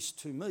a priest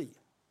to me.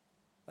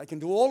 They can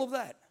do all of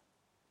that,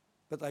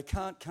 but they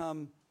can't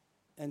come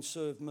and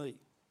serve me.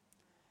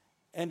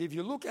 And if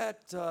you look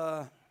at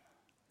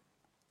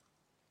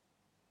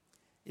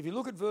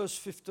verse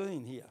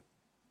 15 here,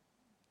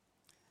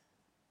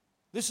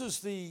 this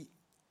is the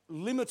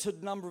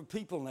limited number of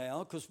people now,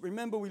 because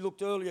remember we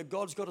looked earlier,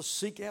 God's got to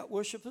seek out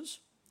worshippers.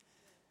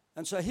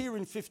 And so here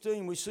in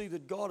 15 we see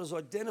that God has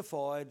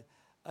identified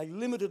a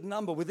limited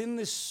number within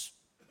this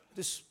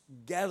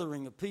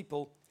gathering of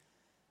people.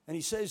 And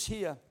he says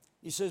here,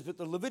 but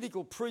the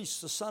Levitical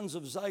priests, the sons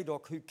of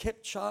Zadok, who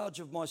kept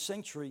charge of my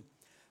sanctuary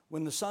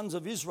when the sons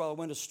of Israel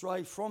went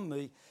astray from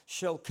me,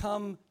 shall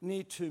come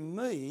near to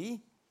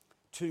me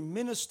to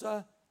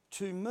minister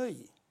to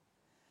me.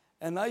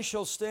 And they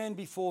shall stand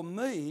before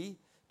me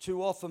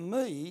to offer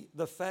me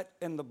the fat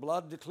and the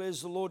blood,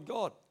 declares the Lord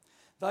God.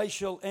 They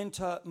shall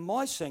enter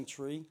my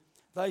sanctuary.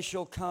 They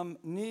shall come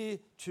near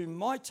to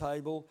my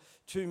table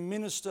to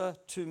minister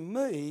to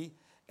me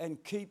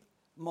and keep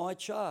my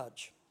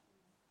charge.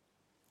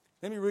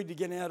 Let me read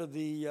again out of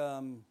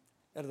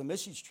the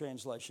Message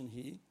translation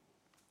here.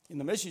 In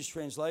the Message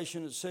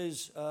translation it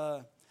says,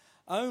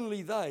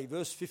 only they,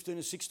 verse 15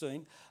 and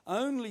 16,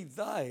 only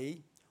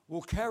they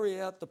will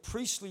carry out the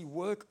priestly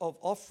work of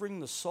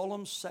offering the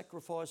solemn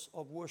sacrifice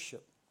of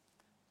worship.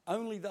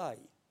 Only they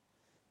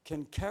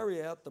can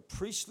carry out the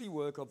priestly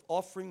work of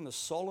offering the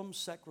solemn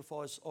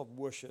sacrifice of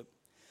worship.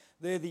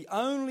 They're the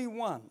only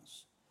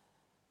ones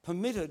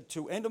permitted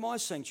to enter my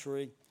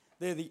sanctuary.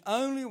 They're the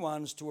only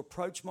ones to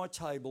approach my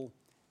table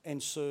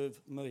and serve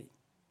me.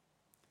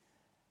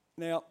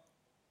 Now,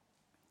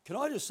 can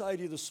I just say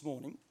to you this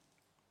morning,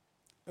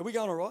 are we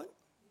going all right?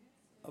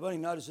 I've only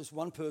noticed this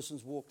one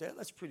person's walked out.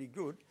 That's pretty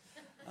good.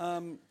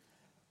 Can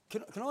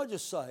I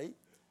just say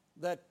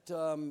that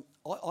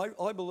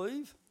I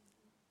believe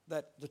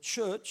that the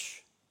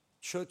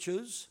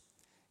churches,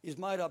 is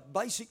made up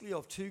basically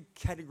of two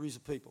categories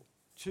of people,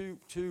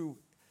 two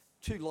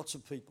lots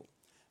of people.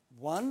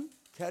 One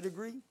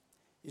category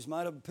is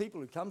made up of people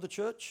who come to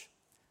church,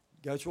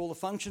 go through all the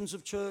functions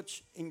of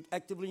church,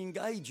 actively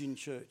engage in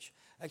church,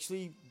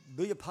 actually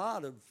be a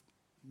part of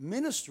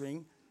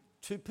ministering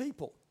to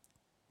people,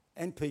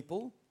 and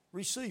people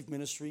receive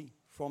ministry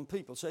from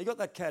people. So you've got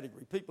that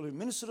category, people who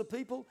minister to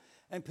people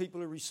and people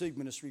who receive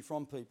ministry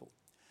from people.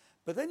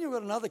 But then you've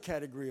got another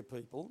category of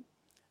people,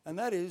 and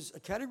that is a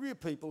category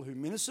of people who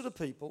minister to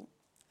people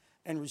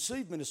and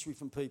receive ministry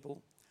from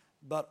people,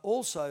 but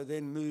also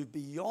then move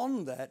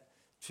beyond that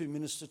to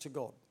minister to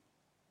God.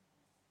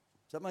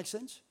 Does that make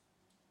sense?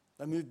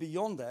 They move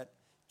beyond that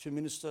to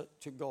minister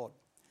to God.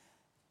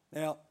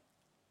 Now,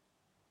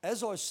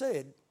 as I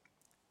said,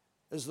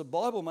 as the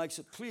Bible makes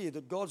it clear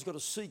that God's got to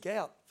seek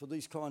out for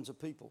these kinds of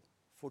people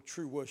for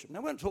true worship.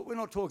 Now, we're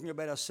not talking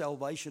about our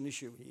salvation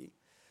issue here.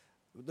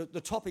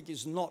 The topic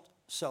is not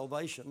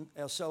salvation.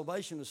 Our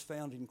salvation is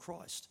found in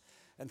Christ.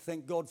 And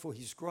thank God for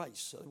his grace.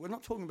 So we're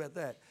not talking about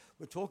that.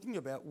 We're talking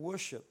about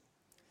worship.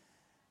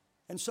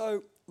 And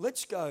so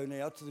let's go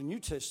now to the New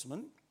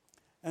Testament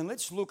and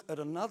let's look at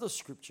another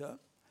scripture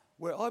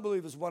where I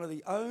believe is one of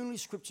the only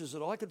scriptures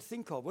that I could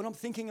think of. When I'm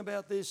thinking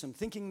about this and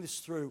thinking this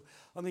through,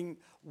 I mean,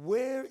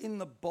 where in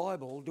the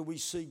Bible do we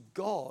see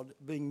God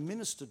being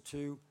ministered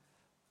to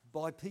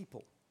by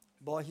people,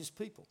 by his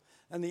people?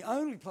 And the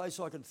only place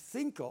I could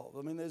think of,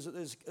 I mean, there's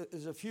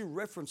a few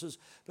references,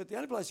 but the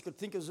only place I could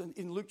think is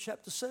in Luke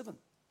chapter 7,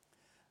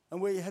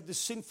 and where you had this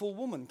sinful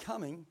woman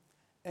coming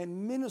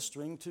and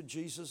ministering to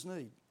Jesus'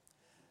 need.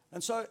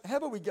 And so how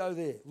about we go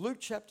there? Luke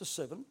chapter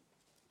 7.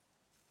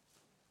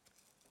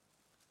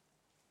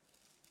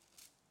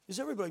 Is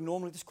everybody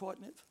normally this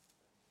quiet, Nev?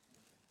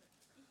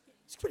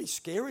 It's pretty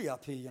scary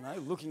up here, you know,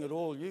 looking at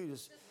all you.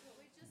 Just,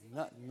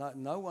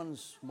 no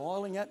one's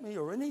smiling at me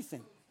or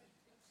anything.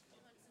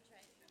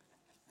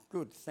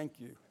 Good, thank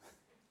you.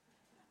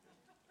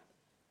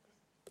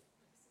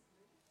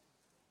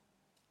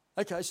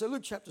 Okay, so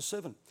Luke chapter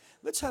 7.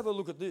 Let's have a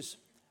look at this.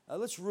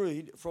 Let's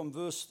read from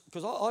verse,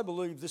 because I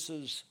believe this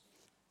is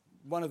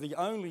one of the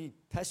only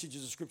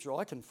passages of Scripture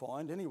I can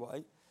find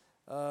anyway,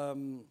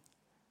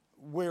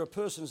 where a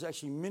person is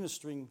actually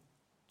ministering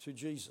to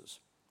Jesus.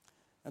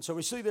 And so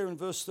we see there in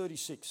verse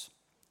 36.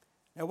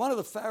 Now one of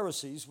the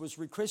Pharisees was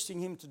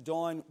requesting him to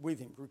dine with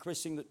him,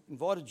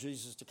 invited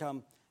Jesus to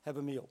come have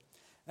a meal.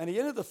 And he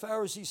entered the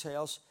Pharisee's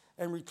house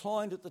and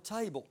reclined at the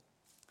table.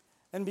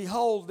 And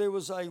behold, there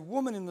was a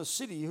woman in the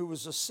city who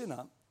was a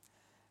sinner.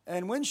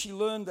 And when she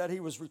learned that he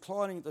was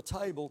reclining at the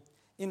table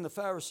in the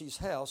Pharisee's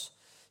house,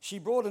 she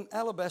brought an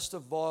alabaster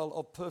vial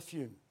of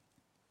perfume.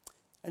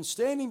 And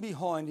standing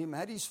behind him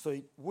at his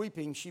feet,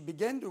 weeping, she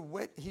began to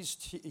wet his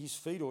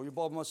feet, or your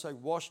Bible might say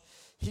wash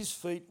his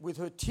feet with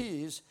her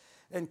tears,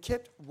 and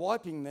kept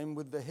wiping them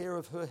with the hair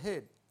of her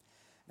head,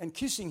 and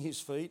kissing his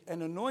feet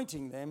and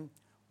anointing them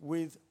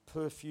with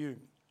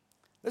perfume.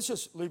 Let's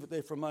just leave it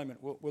there for a moment.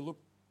 We'll look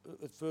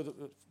at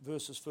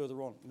verses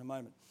further on in a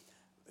moment.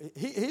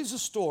 Here's a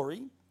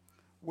story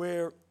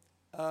where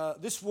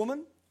this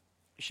woman,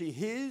 she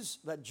hears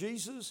that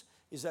Jesus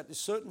is at this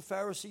certain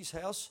Pharisee's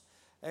house,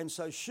 and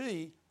so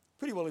she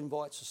pretty well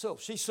invites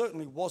herself. She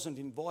certainly wasn't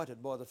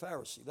invited by the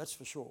Pharisee, that's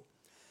for sure.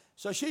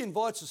 So she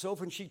invites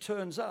herself and she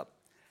turns up.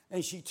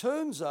 And she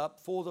turns up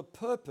for the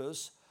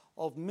purpose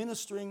of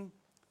ministering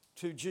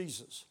to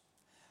Jesus.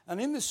 And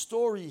in this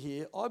story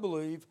here, I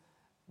believe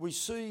we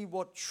see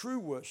what true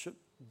worship,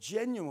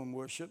 genuine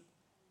worship,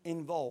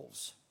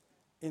 involves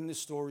in this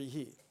story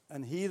here.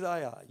 And here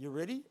they are. You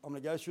ready? I'm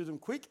going to go through them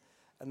quick,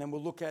 and then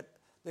we'll look at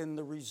then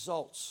the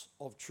results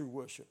of true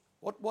worship.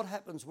 What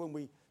happens when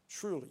we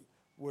truly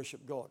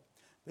worship God?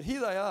 But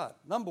here they are.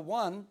 Number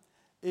one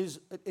is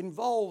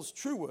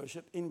true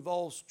worship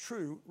involves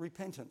true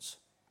repentance.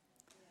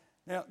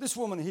 Now, this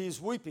woman here is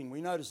weeping.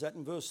 We notice that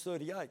in verse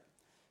 38.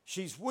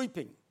 She's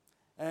weeping.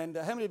 And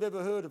how many have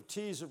ever heard of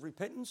tears of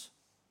repentance?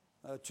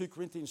 2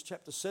 Corinthians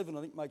chapter 7,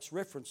 I think, makes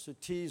reference to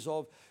tears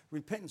of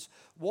repentance.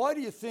 Why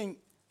do you think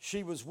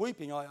she was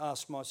weeping, I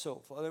ask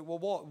myself?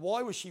 Well,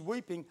 why was she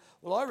weeping?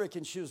 Well, I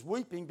reckon she was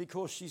weeping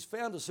because she's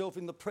found herself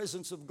in the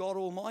presence of God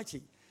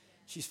Almighty.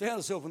 She's found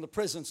herself in the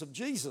presence of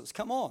Jesus.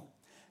 Come on.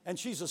 And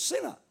she's a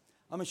sinner.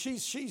 I mean,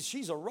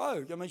 she's a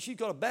rogue. I mean, she's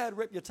got a bad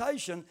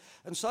reputation,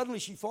 and suddenly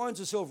she finds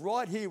herself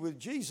right here with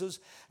Jesus,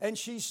 and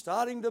she's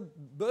starting to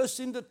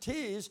burst into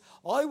tears.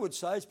 I would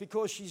say it's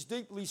because she's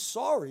deeply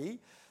sorry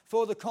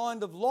for the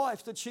kind of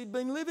life that she'd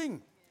been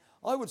living.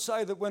 I would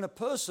say that when a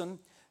person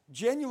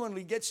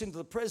genuinely gets into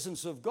the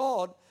presence of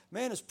God,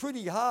 man, it's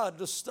pretty hard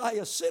to stay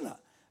a sinner.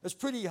 It's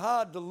pretty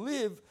hard to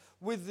live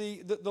with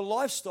the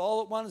lifestyle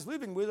that one is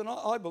living with, and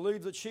I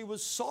believe that she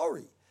was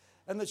sorry,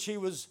 and that she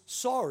was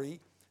sorry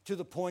to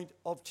the point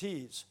of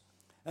tears.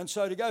 And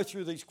so to go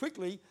through these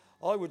quickly,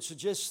 I would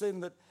suggest then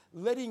that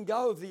letting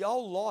go of the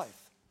old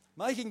life,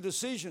 making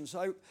decisions.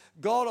 So,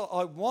 God,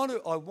 I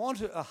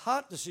want a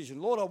heart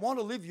decision. Lord, I want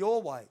to live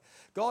your way.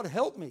 God,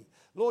 help me,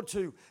 Lord,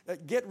 to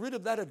get rid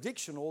of that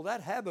addiction or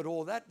that habit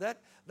or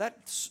that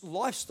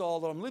lifestyle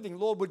that I'm living.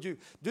 Lord, would you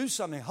do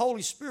something?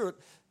 Holy Spirit,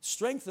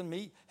 strengthen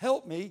me,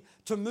 help me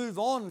to move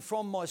on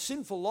from my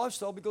sinful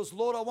lifestyle because,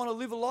 Lord, I want to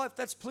live a life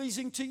that's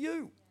pleasing to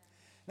you.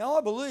 Now,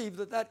 I believe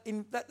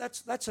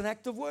that's an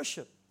act of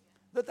worship.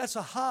 That's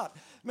a heart.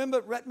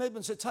 Remember, Rat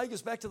Medman said, take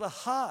us back to the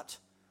heart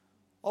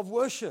of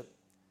worship.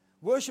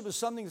 Worship is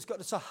something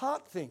it's a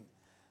heart thing.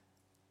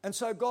 And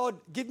so, God,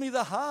 give me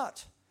the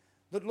heart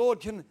that, Lord,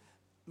 can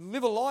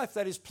live a life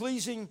that is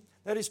pleasing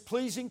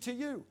to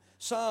you.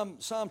 Psalm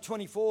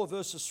 24,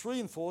 verses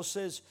 3 and 4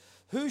 says,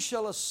 who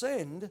shall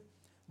ascend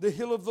the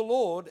hill of the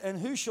Lord, and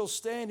who shall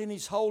stand in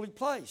his holy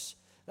place?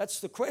 That's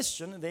the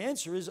question, and the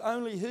answer is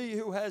only he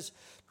who has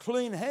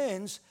clean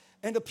hands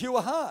and a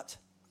pure heart.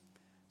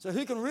 So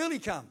who can really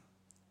come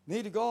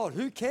near to God?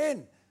 Who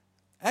can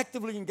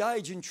actively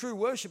engage in true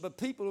worship? But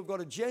people who've got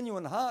a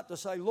genuine heart to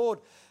say, Lord,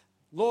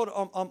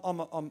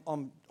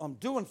 I'm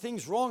doing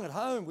things wrong at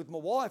home with my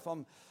wife.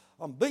 I'm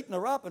beating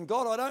her up, and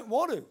God, I don't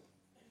want to.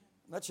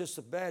 That's just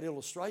a bad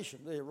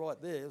illustration there,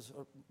 right there.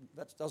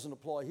 That doesn't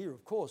apply here,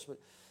 of course. But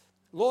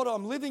Lord,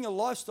 I'm living a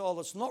lifestyle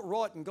that's not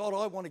right, and God,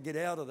 I want to get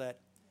out of that.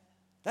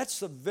 That's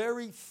the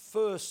very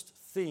first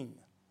thing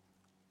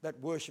that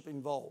worship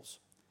involves.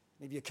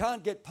 If you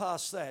can't get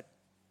past that,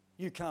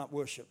 you can't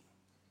worship.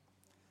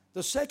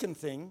 The second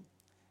thing,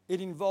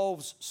 it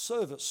involves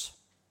service.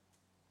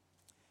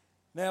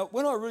 Now,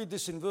 when I read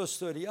this in verse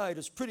 38,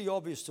 it's pretty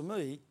obvious to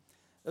me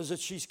is that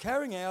she's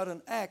carrying out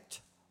an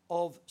act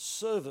of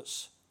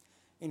service.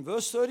 In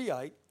verse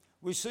 38,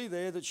 we see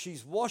there that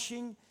she's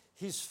washing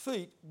his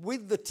feet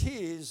with the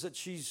tears that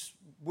she's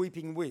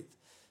weeping with.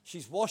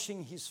 She's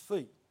washing his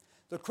feet.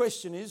 The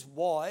question is,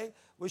 why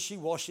was she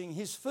washing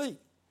his feet?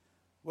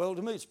 Well,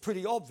 to me, it's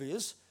pretty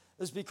obvious.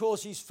 It's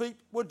because his feet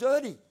were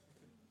dirty.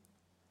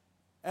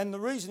 And the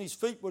reason his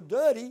feet were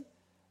dirty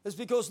is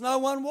because no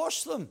one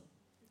washed them.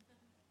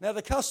 Now,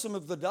 the custom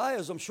of the day,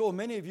 as I'm sure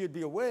many of you would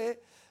be aware,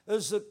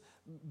 is that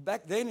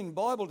back then in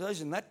Bible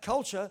days, in that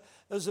culture,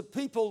 is that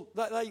people,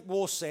 they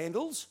wore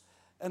sandals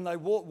and they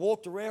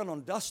walked around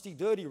on dusty,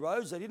 dirty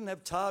roads. They didn't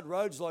have tarred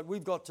roads like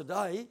we've got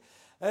today.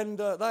 And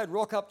they'd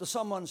rock up to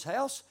someone's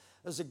house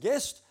as a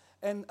guest,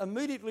 and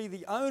immediately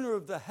the owner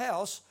of the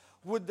house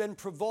would then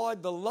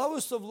provide the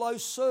lowest of low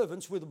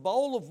servants with a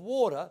bowl of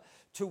water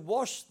to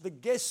wash the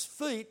guests'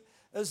 feet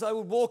as they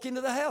would walk into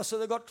the house, so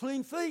they got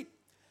clean feet.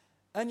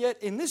 And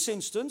yet, in this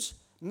instance,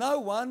 no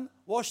one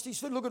washed his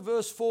feet. Look at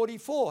verse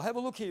 44. Have a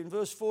look here in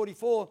verse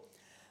 44.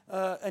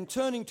 And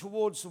turning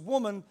towards the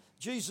woman,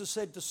 Jesus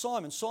said to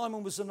Simon,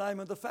 Simon was the name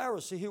of the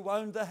Pharisee who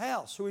owned the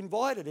house, who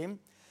invited him.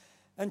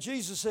 And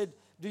Jesus said,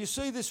 do you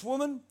see this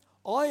woman?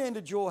 I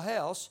entered your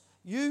house.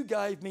 You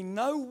gave me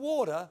no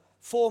water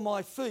for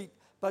my feet,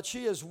 but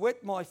she has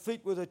wet my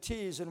feet with her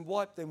tears and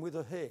wiped them with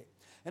her hair.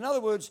 In other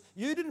words,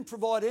 you didn't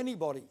provide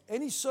anybody,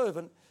 any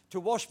servant, to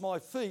wash my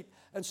feet.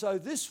 And so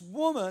this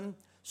woman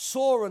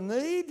saw a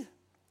need,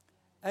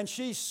 and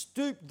she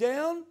stooped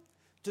down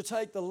to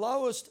take the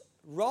lowest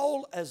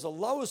role as the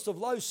lowest of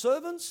low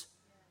servants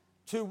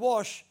to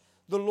wash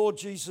the Lord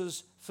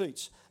Jesus'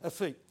 feet.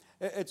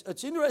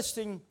 It's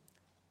interesting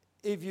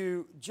if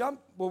you jump,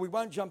 well, we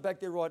won't jump back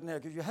there right now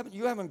because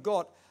you haven't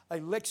got a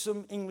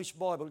Lexham English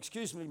Bible.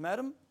 Excuse me,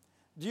 madam.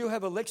 Do you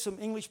have a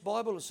Lexham English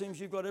Bible? It seems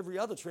you've got every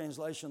other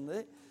translation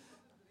there.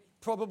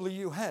 Probably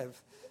you have.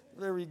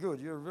 Very good.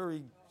 You're a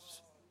very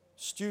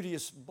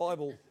studious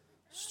Bible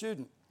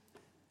student.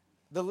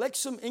 The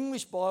Lexham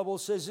English Bible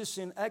says this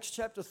in Acts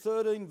chapter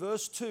 13,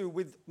 verse 2,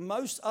 with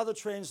most other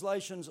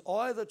translations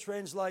either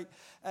translate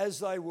as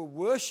they were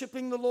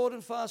worshipping the Lord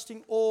and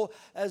fasting or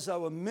as they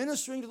were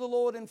ministering to the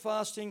Lord and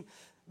fasting.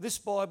 This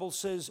Bible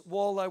says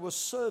while they were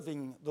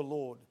serving the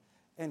Lord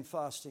and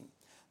fasting.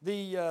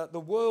 The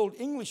World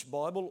English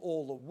Bible,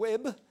 or the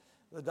Web,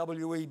 the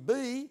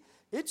W-E-B,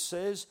 it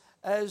says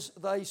as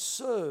they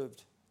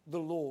served the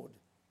Lord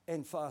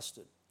and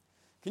fasted.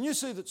 Can you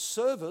see that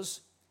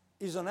service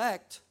is an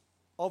act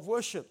of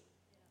worship?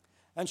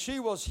 And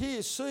she was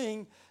here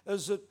seeing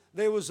as that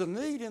there was a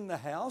need in the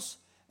house,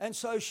 and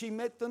so she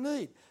met the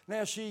need.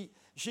 Now, she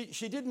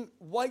didn't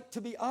wait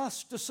to be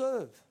asked to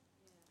serve.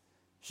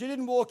 She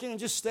didn't walk in and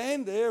just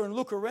stand there and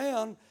look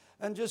around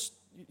and just,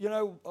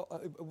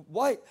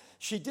 wait.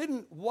 She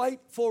didn't wait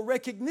for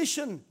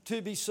recognition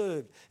to be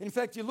served. In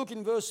fact, you look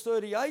in verse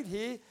 38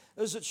 here,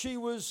 is that she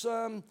was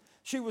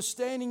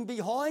standing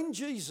behind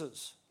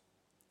Jesus.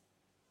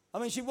 I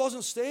mean, she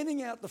wasn't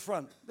standing out the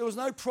front. There was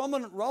no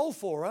prominent role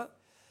for her,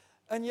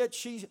 and yet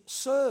she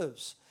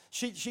serves.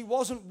 She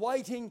wasn't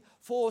waiting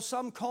for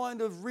some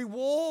kind of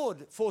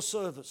reward for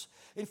service.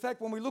 In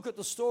fact, when we look at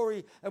the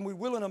story, and we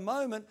will in a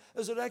moment,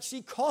 is it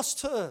actually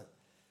cost her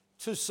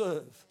to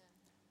serve.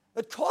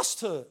 It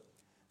cost her.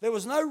 There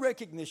was no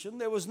recognition.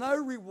 There was no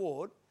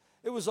reward.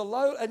 It was a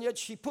low, and yet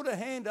she put her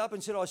hand up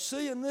and said, I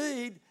see a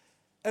need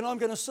and I'm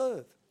going to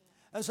serve.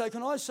 And so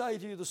can I say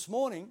to you this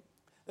morning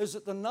is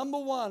that the number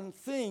one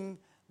thing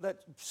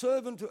that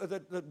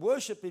that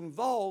worship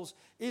involves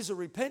is a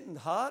repentant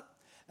heart.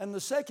 And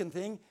the second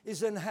thing is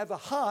then have a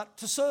heart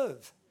to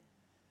serve,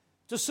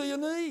 to see a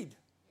need.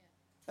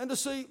 And to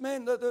see,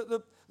 man,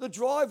 the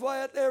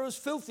driveway out there is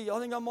filthy. I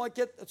think I might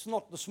get, it's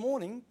not this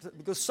morning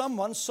because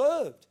someone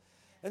served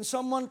and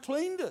someone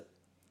cleaned it.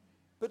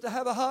 But to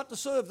have a heart to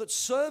serve, that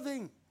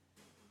serving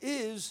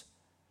is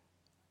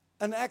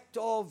an act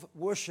of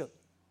worship.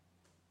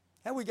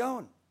 How are we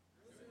going?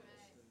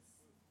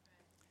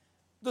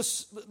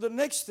 The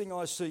next thing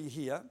I see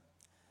here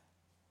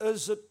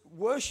is that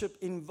worship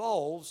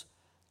involves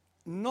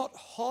not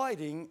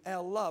hiding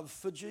our love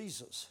for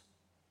Jesus.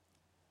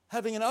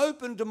 Having an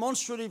open,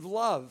 demonstrative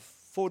love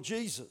for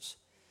Jesus.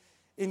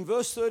 In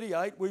verse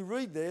 38, we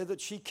read there that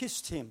she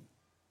kissed him.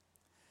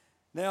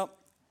 Now,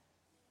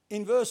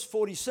 in verse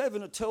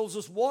 47, it tells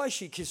us why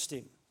she kissed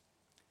him.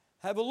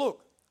 Have a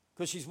look,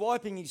 because she's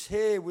wiping his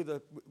hair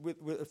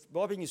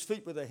wiping his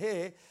feet with her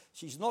hair.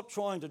 She's not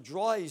trying to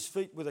dry his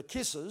feet with her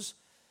kisses,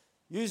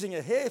 using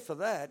her hair for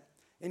that.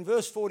 In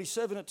verse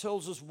 47, it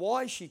tells us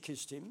why she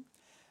kissed him.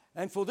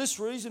 And for this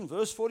reason,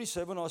 verse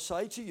 47, I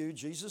say to you,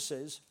 Jesus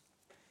says,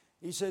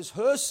 he says,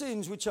 her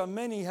sins, which are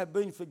many, have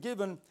been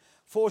forgiven,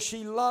 for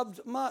she loved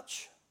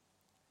much.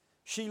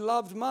 She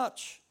loved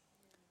much.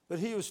 But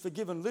he who was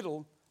forgiven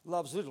little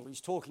loves little.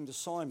 He's talking to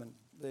Simon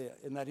there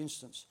in that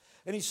instance.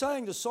 And he's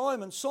saying to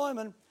Simon,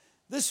 Simon,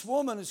 this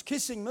woman is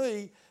kissing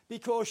me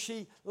because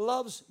she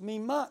loves me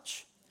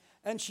much.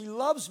 And she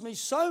loves me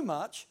so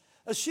much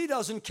as she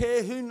doesn't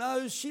care who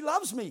knows she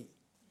loves me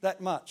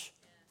that much.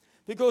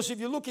 Because if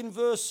you look in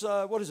verse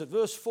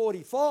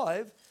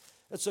 45,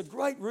 it's a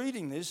great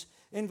reading this.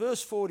 In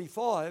verse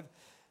 45,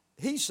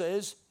 he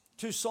says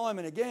to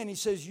Simon again, he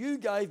says, you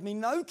gave me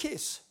no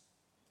kiss.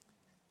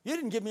 You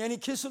didn't give me any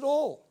kiss at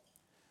all.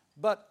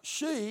 But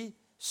she,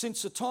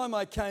 since the time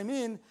I came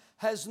in,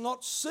 has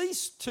not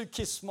ceased to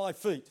kiss my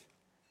feet.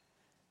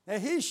 Now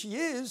here she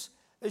is,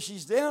 as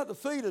she's down at the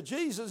feet of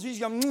Jesus, he's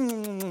going,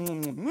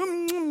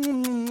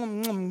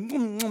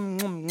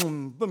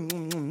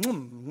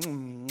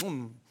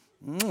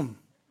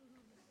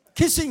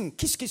 kissing,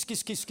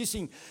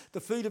 kissing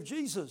the feet of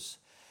Jesus.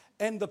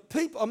 And the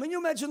people, I mean, you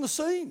imagine the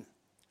scene.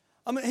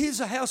 I mean, here's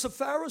a house of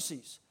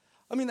Pharisees.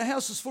 I mean, the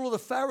house is full of the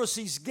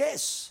Pharisees'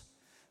 guests,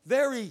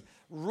 very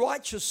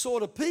righteous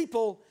sort of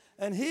people.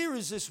 And here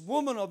is this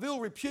woman of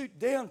ill repute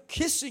down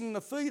kissing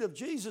the feet of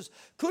Jesus.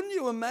 Couldn't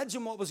you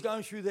imagine what was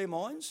going through their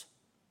minds?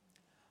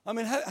 I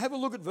mean, have a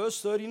look at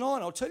verse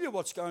 39. I'll tell you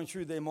what's going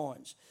through their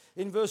minds.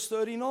 In verse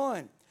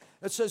 39,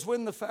 it says,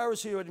 when the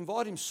Pharisee who had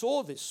invited him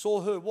saw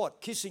her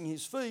what? Kissing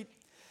his feet,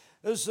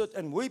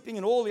 and weeping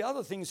and all the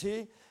other things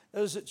here,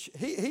 is that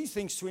he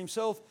thinks to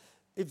himself,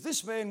 if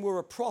this man were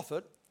a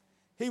prophet,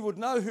 he would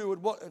know who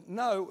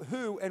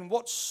and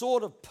what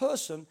sort of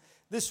person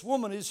this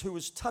woman is who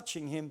is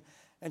touching him,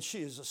 and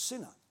she is a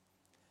sinner.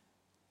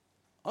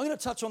 I'm going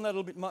to touch on that a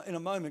little bit in a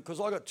moment because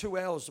I got 2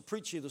 hours to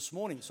preach here this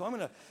morning. So I'm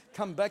going to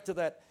come back to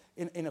that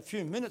in a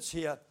few minutes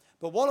here.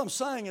 But what I'm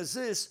saying is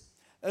this,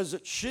 is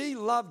that she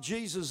loved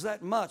Jesus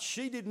that much.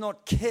 She did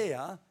not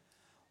care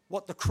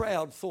what the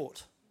crowd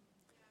thought.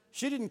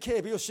 She didn't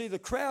care because, see, the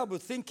crowd were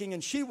thinking,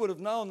 and she would have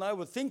known they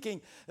were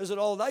thinking, is that,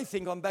 oh, they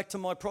think I'm back to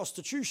my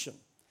prostitution.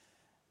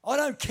 I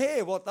don't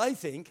care what they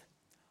think.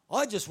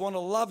 I just want to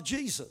love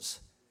Jesus.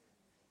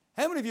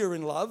 How many of you are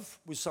in love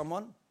with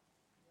someone?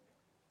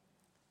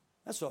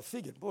 That's what I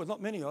figured. Boy,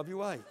 not many of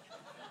you, eh?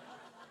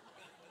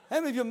 How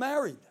many of you are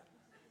married?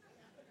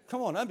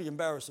 Come on, don't be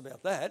embarrassed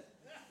about that.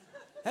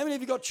 How many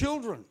of you got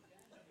children?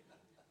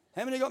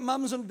 How many of you got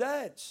mums and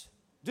dads?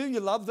 Do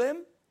you love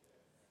them?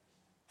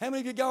 How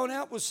many of you going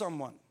out with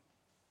someone?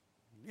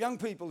 Young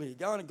people here,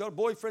 got a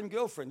boyfriend,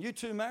 girlfriend. You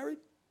two married?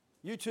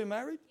 You two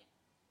married?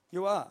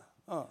 You are?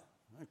 Oh,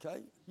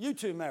 okay. You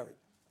two married?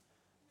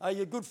 Are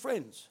you good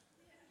friends?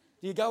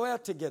 Do you go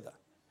out together?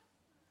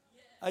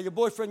 Are you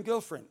boyfriend,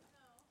 girlfriend?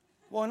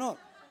 Why not?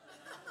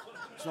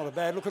 It's not a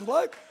bad looking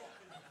bloke.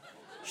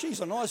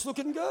 She's a nice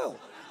looking girl.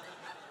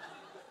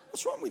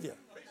 What's wrong with you?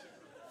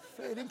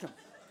 Fair income.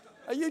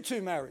 Are you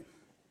two married?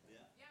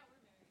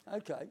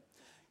 Okay.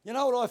 You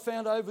know what I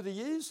found over the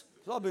years?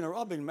 I've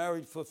been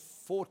married for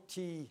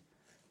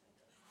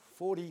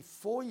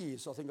 44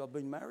 years, I think I've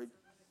been married.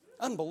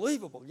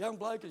 Unbelievable. Young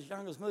bloke as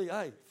young as me,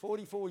 hey,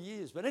 44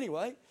 years. But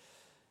anyway,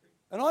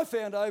 and I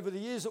found over the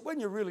years that when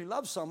you really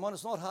love someone,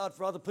 it's not hard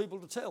for other people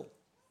to tell.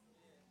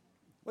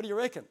 What do you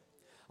reckon?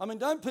 I mean,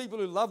 don't people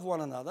who love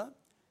one another,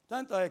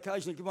 don't they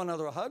occasionally give one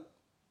another a hug?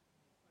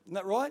 Isn't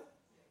that right?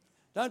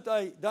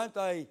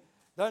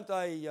 Don't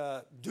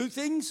they do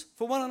things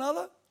for one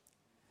another?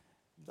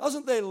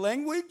 Doesn't their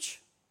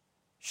language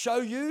show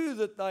you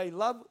that they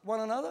love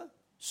one another?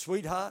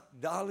 Sweetheart,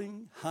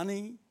 darling,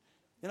 honey,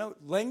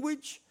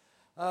 language.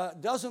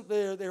 Doesn't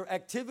their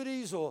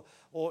activities or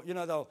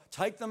they'll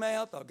take them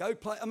out, they'll go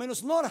play. I mean,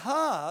 it's not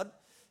hard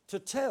to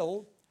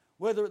tell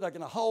whether they're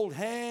going to hold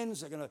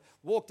hands, they're going to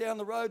walk down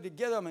the road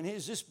together. I mean,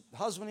 here's this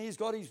husband, he's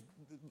got his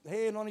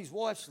hand on his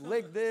wife's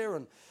leg there.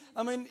 And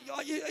I mean,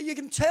 you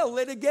can tell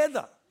they're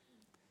together.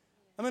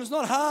 I mean, it's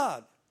not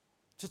hard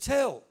to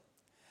tell.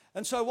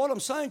 And so what I'm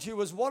saying to you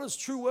is, what does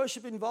true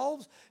worship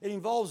involve? It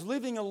involves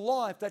living a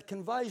life that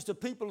conveys to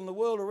people in the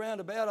world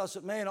around about us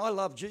that, man, I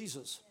love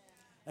Jesus.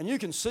 And you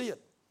can see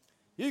it.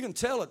 You can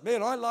tell it.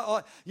 Man,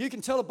 you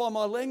can tell it by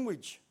my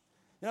language.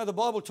 You know, the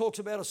Bible talks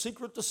about a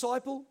secret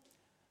disciple.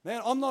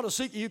 Man, I'm not a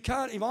secret. You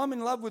can't, if I'm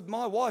in love with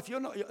my wife,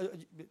 you're not.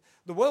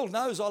 The world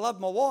knows I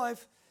love my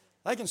wife.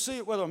 They can see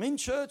it whether I'm in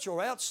church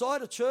or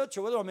outside of church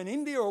or whether I'm in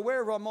India or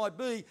wherever I might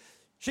be.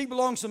 She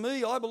belongs to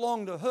me, I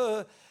belong to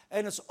her,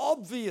 and it's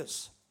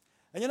obvious.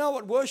 And you know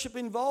what worship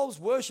involves?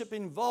 Worship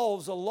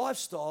involves a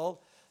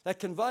lifestyle that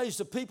conveys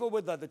to people,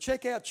 whether they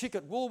check out chick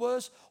at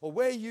Woolworths or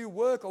where you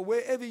work or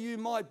wherever you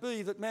might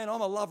be, that, man, I'm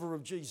a lover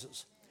of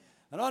Jesus.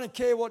 And I don't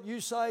care what you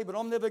say, but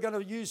I'm never going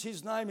to use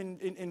his name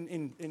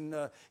in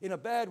a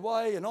bad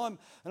way. And I'm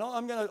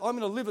going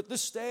to live at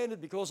this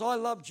standard because I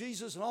love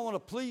Jesus and I want to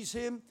please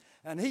him.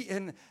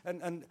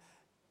 And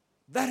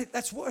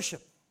that's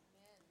worship.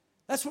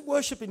 That's what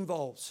worship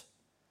involves.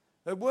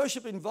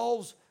 Worship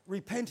involves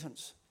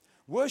repentance.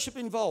 Worship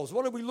involves,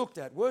 what have we looked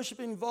at? Worship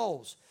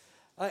involves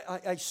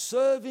a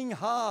serving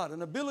heart,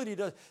 an ability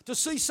to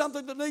see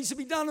something that needs to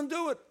be done and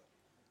do it.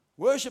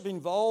 Worship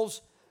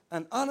involves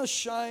an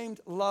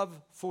unashamed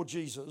love for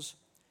Jesus.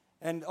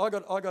 And I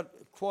got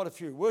quite a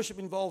few. Worship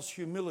involves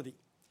humility.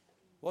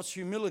 What's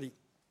humility?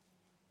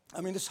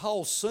 I mean, this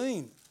whole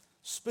scene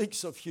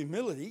speaks of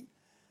humility.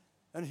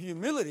 And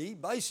humility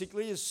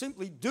basically is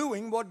simply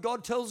doing what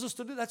God tells us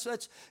to do. That's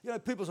you know,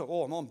 people say,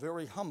 oh, I'm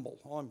very humble.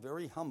 I'm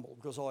very humble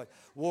because I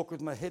walk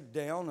with my head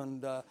down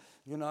and,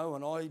 you know,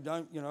 and I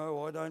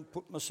don't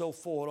put myself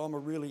forward. I'm a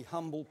really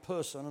humble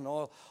person and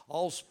I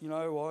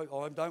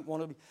don't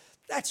want to be.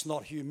 That's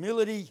not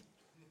humility.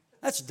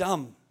 That's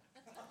dumb.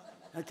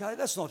 Okay,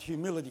 that's not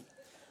humility.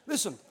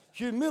 Listen,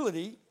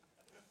 humility,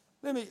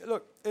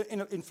 look,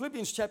 in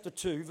Philippians chapter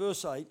 2,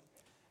 verse 8,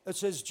 it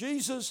says,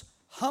 Jesus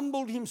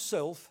humbled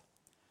himself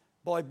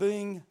by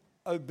being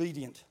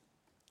obedient.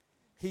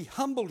 He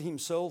humbled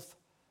himself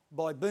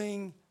by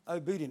being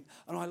obedient.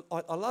 And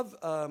I love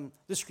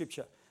this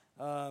scripture,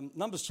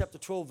 Numbers chapter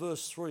 12,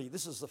 verse 3.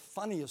 This is the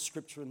funniest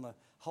scripture in the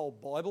whole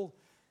Bible.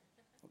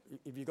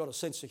 If you've got a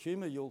sense of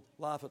humour, you'll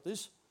laugh at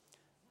this.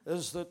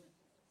 Is that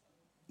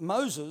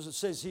Moses, it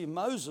says here,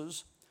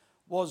 Moses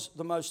was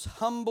the most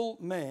humble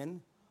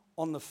man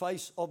on the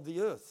face of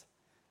the earth.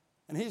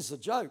 And here's the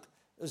joke,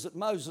 is that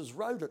Moses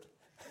wrote it.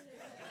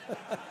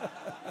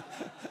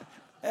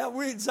 How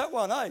weird's that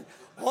one, eh?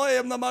 I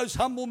am the most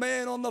humble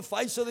man on the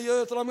face of the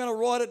earth and I'm going to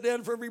write it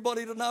down for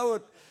everybody to know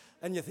it.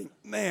 And you think,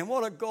 man,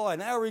 what a guy,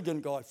 an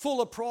arrogant guy,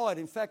 full of pride.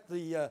 In fact,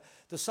 the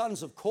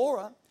sons of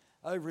Korah,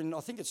 over in,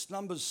 I think it's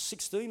Numbers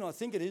 16, I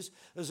think it is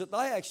that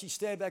they actually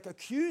stand back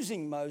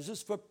accusing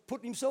Moses for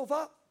putting himself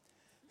up.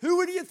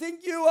 Who do you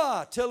think you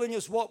are telling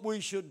us what we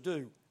should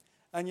do?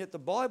 And yet the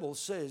Bible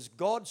says,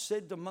 God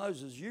said to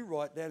Moses, you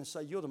write down and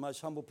say, you're the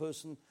most humble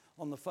person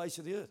on the face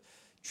of the earth.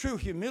 True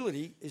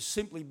humility is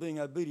simply being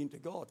obedient to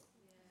God.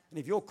 And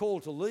if you're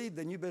called to lead,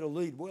 then you better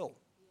lead well,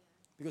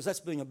 because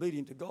that's being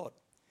obedient to God.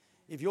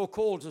 If you're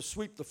called to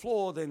sweep the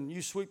floor, then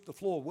you sweep the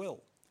floor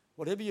well.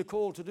 Whatever you're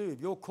called to do,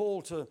 if you're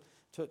called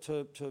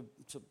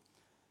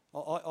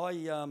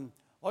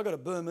I got a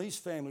Burmese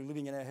family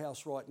living in our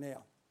house right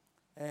now,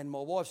 and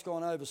my wife's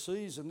gone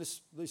overseas, and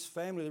this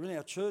family, they're in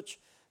our church,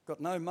 got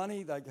no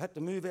money. They had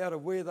to move out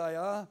of where they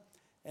are,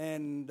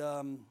 and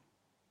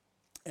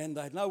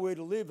they had nowhere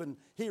to live. And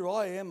here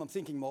I am, I'm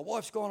thinking, my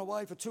wife's gone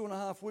away for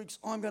 2.5 weeks.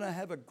 I'm going to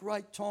have a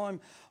great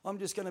time. I'm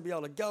just going to be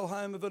able to go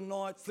home of a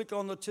night, flick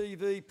on the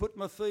TV, put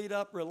my feet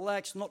up,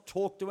 relax, not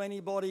talk to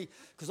anybody,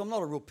 because I'm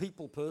not a real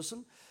people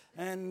person.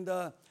 And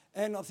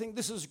I think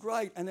this is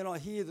great. And then I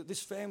hear that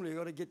this family have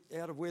got to get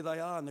out of where they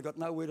are and they've got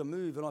nowhere to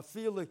move. And I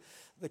feel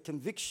the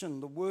conviction,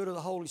 the word of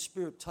the Holy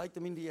Spirit, take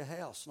them into your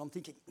house. And I'm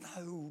thinking,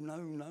 no,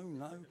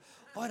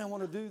 I don't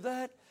want to do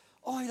that.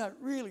 I don't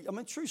really,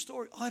 true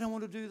story, I don't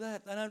want to do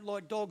that. They don't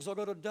like dogs, I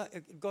got a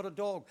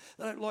dog.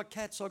 They don't like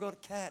cats, I got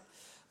a cat.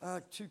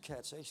 2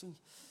 cats, actually.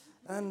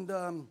 And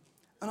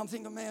I'm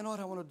thinking, man, I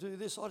don't want to do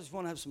this. I just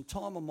want to have some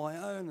time on my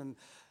own and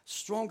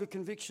stronger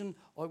conviction.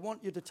 I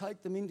want you to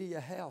take them into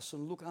your house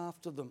and look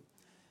after them.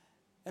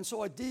 And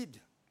so I did.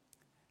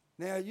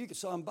 Now, you could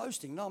say I'm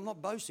boasting. No, I'm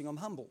not boasting, I'm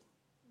humble.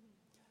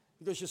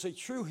 Because you see,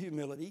 true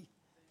humility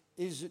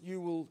is that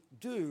you will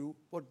do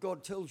what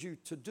God tells you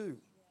to do,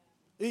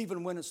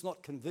 even when it's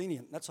not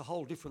convenient. That's a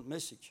whole different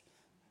message.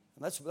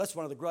 And that's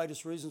one of the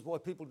greatest reasons why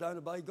people don't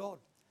obey God,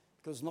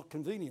 because it's not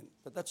convenient.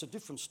 But that's a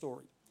different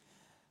story.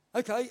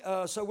 Okay,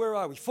 so where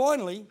are we?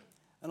 Finally,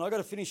 and I've got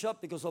to finish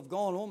up because I've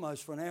gone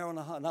almost for an hour and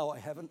a half. No, I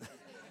haven't.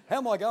 How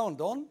am I going,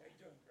 Don?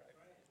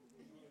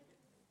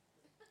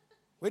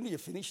 When do you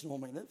finish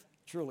normally, Nev?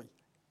 Truly.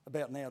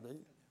 About now, do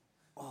you?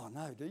 Oh,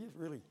 no, do you?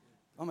 Really?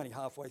 I'm only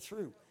halfway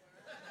through.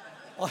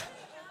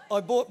 I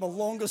bought my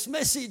longest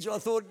message. I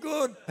thought,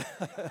 good.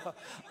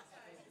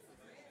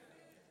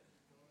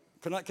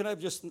 Can I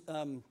just?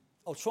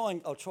 I'll try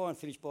and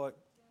finish by.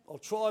 I'll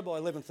try by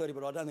 11:30,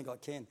 but I don't think I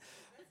can.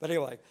 But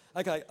anyway,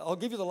 okay. I'll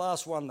give you the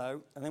last one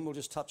though, and then we'll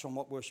just touch on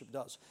what worship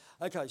does.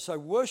 Okay, so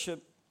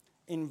worship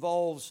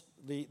involves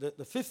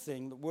the fifth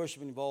thing that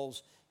worship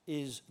involves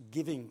is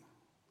giving.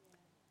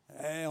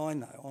 I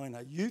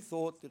know. You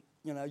thought that,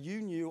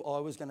 you knew I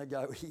was going to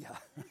go here.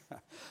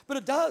 But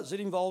it does. It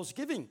involves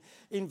giving.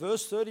 In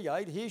verse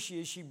 38, here she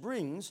is. She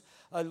brings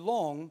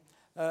along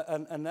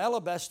an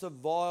alabaster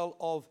vial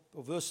of,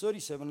 or verse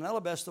 37, an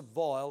alabaster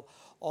vial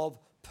of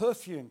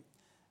perfume.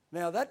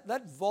 Now,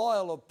 that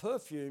vial of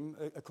perfume,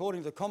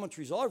 according to the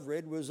commentaries I've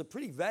read, was a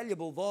pretty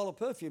valuable vial of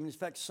perfume. In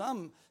fact,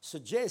 some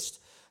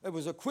suggest it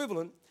was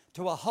equivalent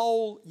to a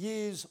whole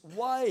year's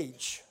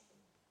wage.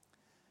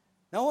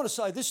 Now, I want to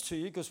say this to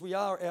you because we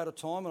are out of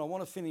time and I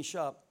want to finish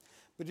up.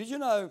 But did you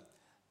know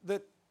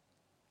that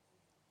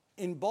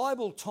in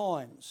Bible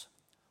times,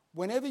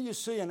 whenever you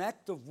see an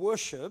act of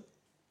worship,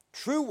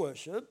 true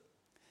worship,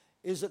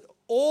 is it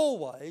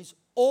always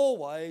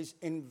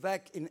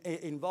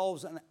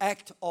involves an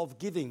act of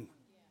giving.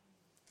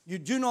 You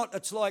do not,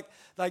 it's like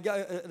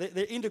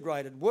they're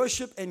integrated.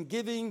 Worship and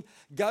giving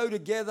go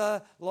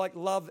together like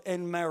love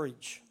and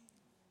marriage.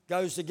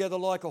 Goes together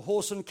like a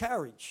horse and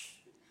carriage.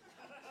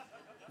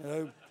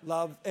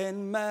 Love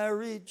and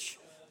marriage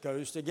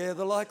goes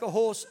together like a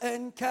horse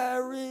and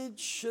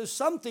carriage. There's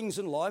some things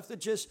in life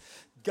that just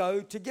go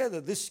together.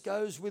 This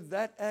goes with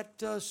that at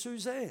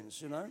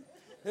Suzanne's,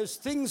 There's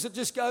things that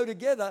just go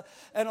together.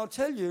 And I'll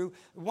tell you,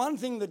 one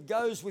thing that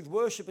goes with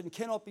worship and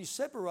cannot be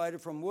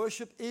separated from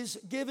worship is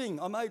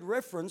giving. I made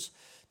reference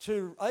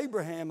to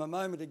Abraham a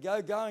moment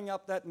ago, going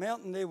up that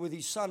mountain there with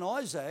his son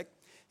Isaac.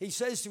 He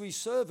says to his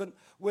servant,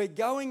 we're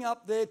going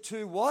up there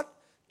to what?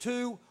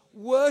 To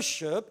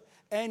worship.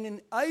 And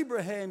in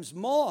Abraham's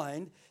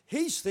mind,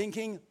 he's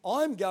thinking,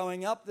 I'm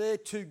going up there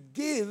to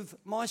give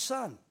my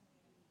son.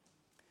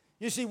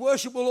 You see,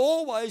 worship will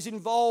always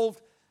involve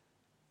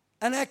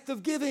an act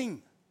of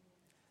giving.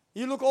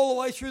 You look all the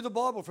way through the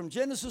Bible, from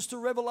Genesis to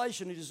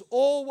Revelation, it is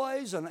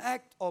always an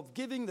act of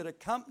giving that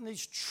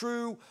accompanies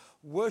true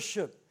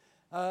worship.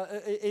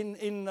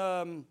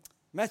 In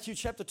Matthew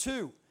chapter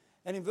 2,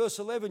 and in verse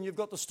 11, you've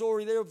got the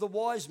story there of the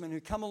wise men who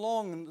come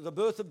along and the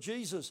birth of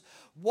Jesus.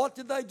 What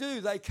did they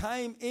do? They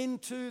came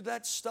into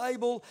that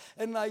stable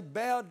and they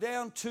bowed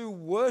down to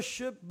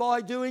worship by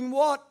doing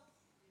what?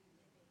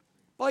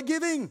 By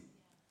giving.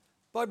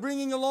 By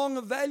bringing along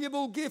a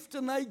valuable gift,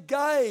 and they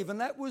gave, and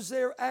that was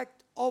their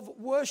act of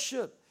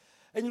worship.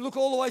 And you look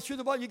all the way through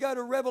the Bible, you go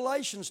to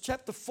Revelations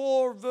chapter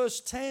 4, verse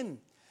 10,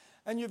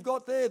 and you've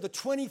got there the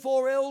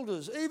 24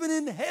 elders, even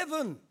in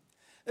heaven,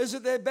 is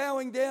that they're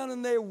bowing down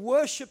and they're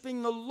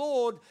worshipping the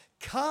Lord,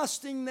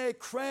 casting their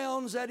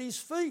crowns at his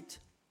feet.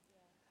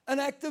 An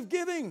act of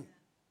giving.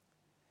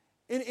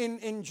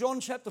 In John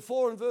chapter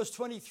 4 and verse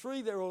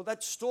 23 there, or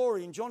that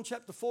story, in John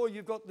chapter 4,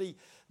 you've got the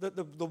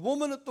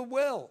woman at the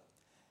well.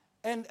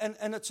 And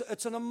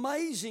it's an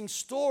amazing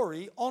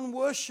story on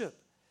worship.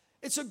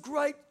 It's a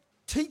great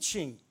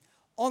teaching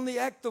on the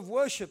act of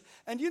worship.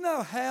 And you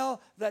know how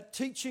that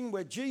teaching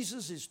where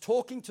Jesus is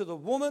talking to the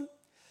woman,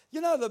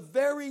 the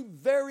very,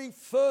 very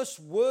first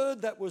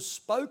word that was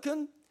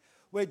spoken,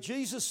 where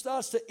Jesus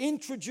starts to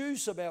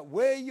introduce about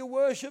where you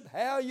worship,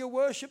 how you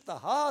worship, the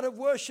heart of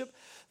worship,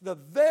 the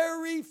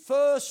very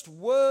first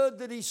word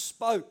that he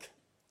spoke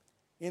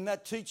in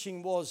that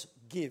teaching was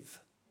give.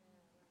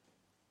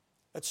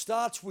 It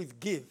starts with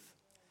give.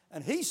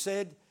 And he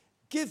said,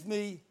 give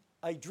me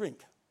a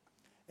drink.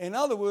 In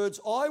other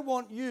words, I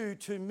want you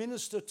to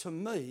minister to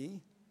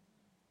me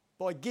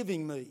by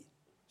giving me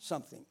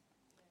something.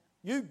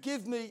 You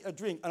give me a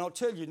drink. And I'll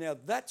tell you now,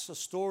 that's a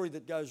story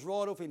that goes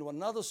right off into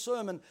another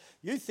sermon.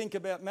 You think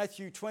about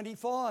Matthew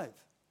 25.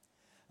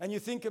 And you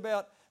think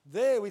about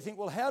there, we think,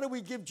 well, how do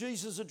we give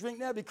Jesus a drink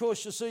now?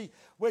 Because you see,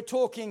 we're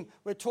talking,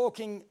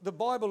 the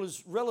Bible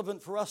is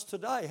relevant for us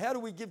today. How do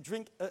we give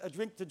a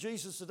drink to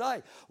Jesus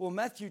today? Well,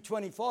 Matthew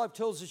 25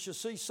 tells us you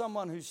see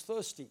someone who's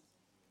thirsty.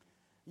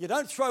 You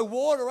don't throw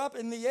water up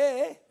in the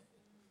air.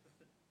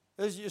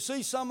 As you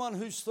see someone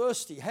who's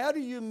thirsty. How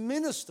do you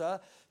minister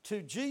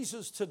to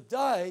Jesus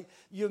today?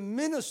 You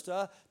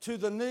minister to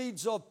the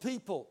needs of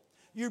people.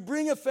 You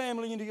bring a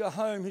family into your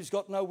home who's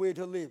got nowhere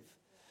to live.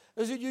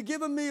 Is it you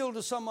give a meal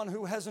to someone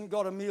who hasn't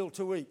got a meal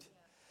to eat?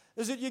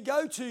 Is it you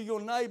go to your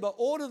neighbour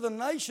or to the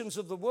nations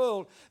of the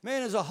world?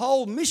 Man, there's a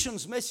whole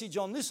missions message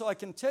on this, I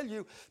can tell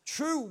you.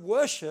 True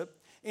worship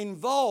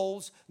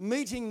involves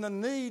meeting the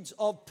needs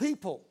of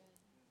people.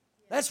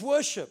 That's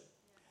worship.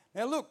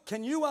 Now look,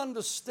 can you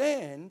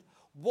understand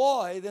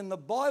why then the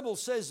Bible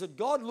says that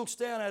God looks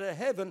down out of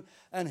heaven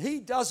and he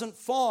doesn't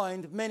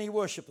find many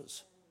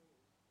worshippers?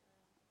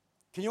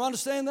 Can you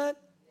understand that?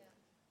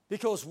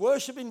 Because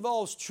worship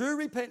involves true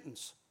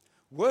repentance.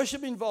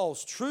 Worship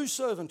involves true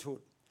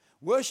servanthood.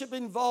 Worship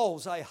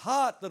involves a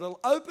heart that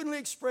will openly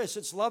express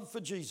its love for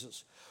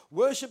Jesus.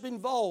 Worship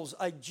involves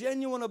a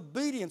genuine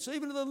obedience,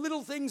 even to the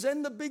little things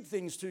and the big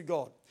things to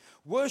God.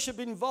 Worship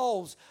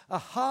involves a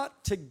heart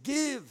to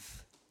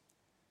give.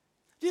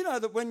 Do you know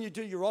that when you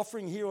do your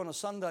offering here on a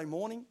Sunday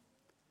morning,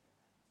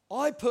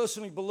 I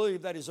personally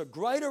believe that is a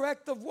greater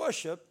act of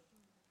worship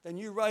than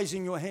you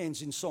raising your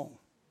hands in song.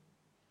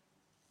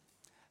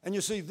 And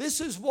you see,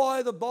 this is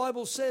why the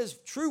Bible says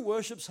true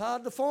worship's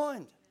hard to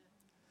find.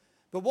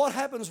 But what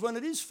happens when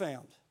it is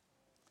found?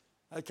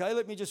 Okay,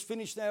 let me just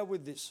finish now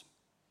with this.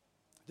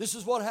 This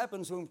is what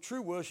happens when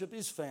true worship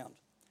is found.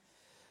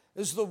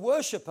 Is the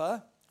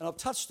worshipper, and I've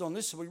touched on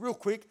this, so we're real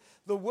quick,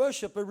 the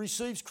worshipper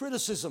receives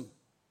criticism.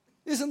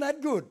 Isn't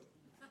that good?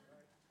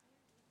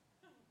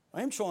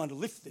 I am trying to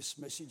lift this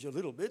message a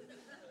little bit.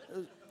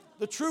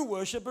 The true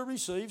worshipper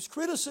receives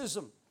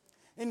criticism.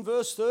 In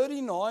verse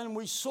 39,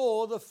 we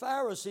saw the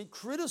Pharisee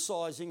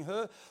criticizing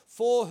her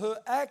for her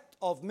act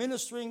of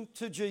ministering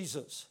to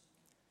Jesus.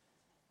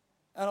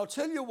 And I'll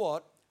tell you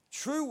what,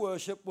 true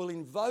worship will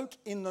invoke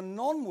in the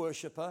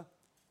non-worshipper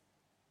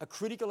a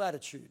critical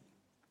attitude.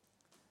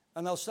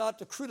 And they'll start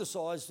to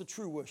criticize the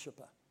true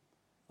worshipper.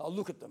 I'll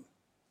look at them,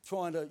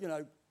 trying to,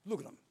 look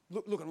at them,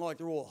 looking like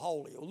they're all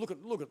holy, or look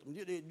at them.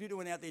 You're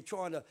doing out there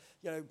trying to,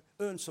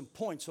 earn some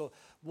points or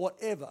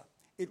whatever.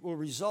 It will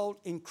result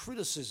in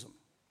criticism.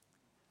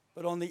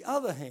 But on the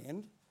other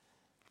hand,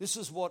 this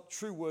is what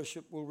true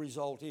worship will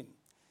result in.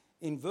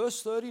 In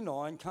verse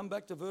 39, come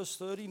back to verse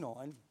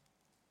 39,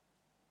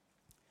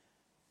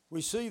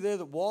 we see there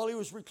that while he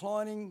was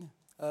reclining,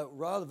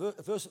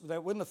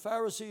 when the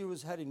Pharisee who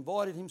had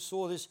invited him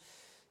saw this,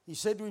 he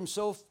said to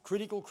himself,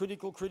 critical,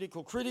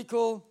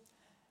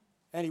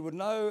 and he would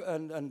know,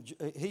 and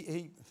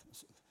he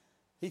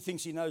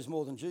thinks he knows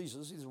more than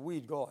Jesus. He's a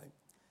weird guy.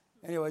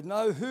 Anyway,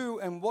 know who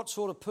and what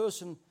sort of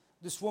person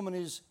this woman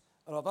is,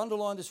 and I've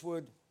underlined this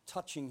word,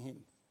 touching him.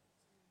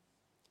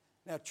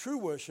 Now, true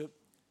worship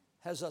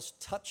has us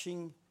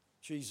touching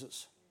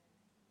Jesus.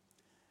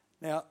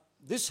 Now,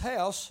 this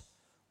house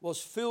was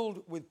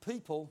filled with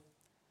people,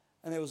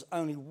 and there was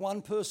only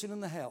one person in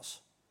the house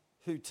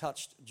who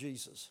touched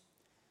Jesus.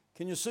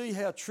 Can you see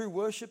how true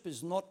worship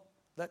is not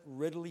that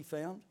readily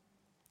found?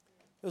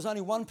 There was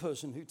only one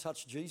person who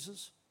touched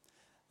Jesus.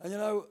 And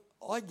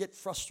I get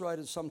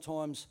frustrated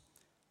sometimes.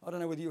 I don't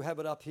know whether you have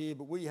it up here,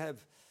 but we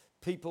have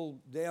people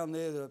down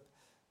there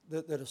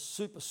that are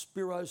super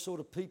spiro sort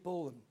of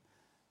people,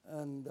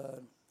 and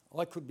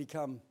I could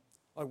become,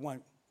 I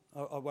won't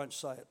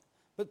say it,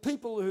 but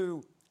people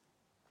who,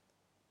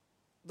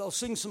 they'll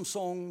sing some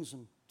songs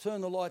and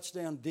turn the lights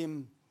down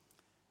dim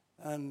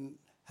and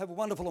have a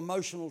wonderful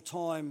emotional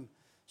time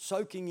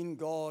soaking in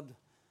God,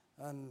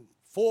 and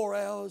 4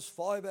 hours,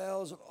 5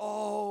 hours,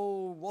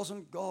 oh,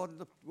 wasn't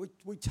God,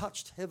 we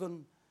touched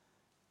heaven.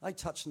 They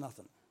touched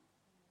nothing.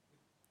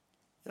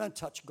 You don't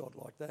touch God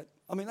like that.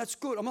 I mean, that's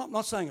good. I'm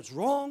not saying it's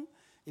wrong.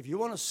 If you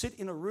want to sit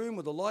in a room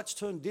with the lights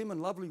turned dim and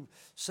lovely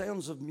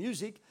sounds of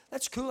music,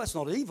 that's cool. That's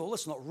not evil.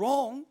 That's not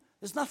wrong.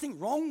 There's nothing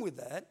wrong with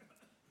that.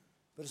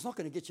 But it's not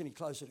going to get you any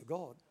closer to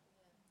God.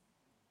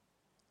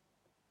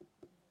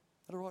 Is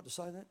that all right to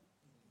say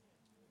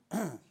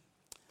that?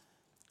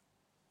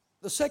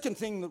 The second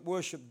thing that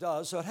worship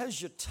does, so it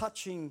has you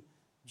touching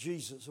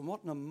Jesus. And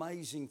what an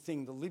amazing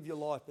thing to live your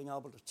life being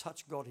able to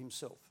touch God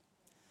himself.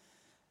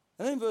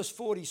 And then in verse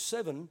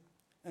 47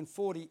 and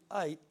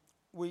 48,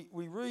 we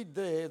read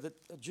there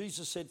that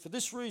Jesus said, for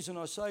this reason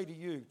I say to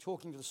you,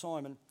 talking to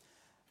Simon,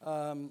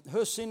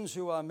 her sins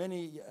who are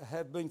many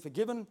have been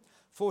forgiven,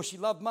 for she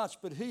loved much,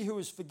 but he who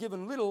is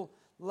forgiven little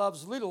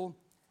loves little.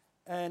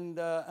 And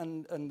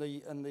the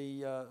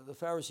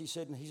Pharisee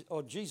said,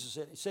 Jesus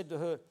said, he said to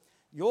her,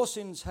 your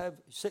sins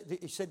have,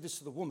 he said this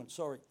to the woman,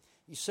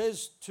 he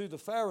says to the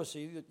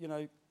Pharisee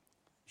that,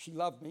 she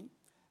loved me.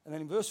 And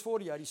then in verse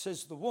 48, he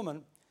says to the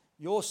woman,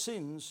 your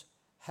sins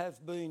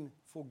have been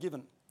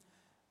forgiven.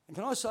 And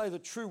can I say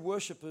that true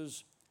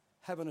worshippers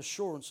have an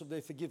assurance of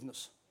their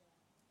forgiveness?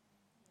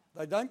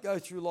 They don't go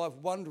through life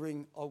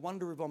wondering, I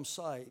wonder if I'm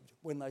saved,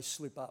 when they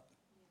slip up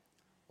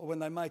or when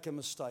they make a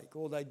mistake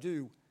or they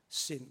do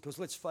sin. Because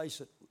let's face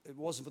it, it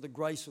wasn't for the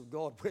grace of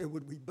God, where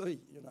would we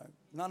be?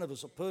 None of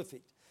us are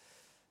perfect.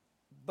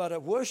 But a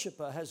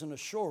worshipper has an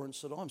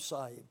assurance that I'm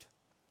saved.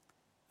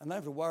 And they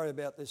don't have to worry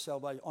about their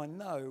salvation. I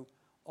know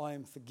I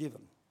am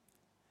forgiven.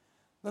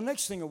 The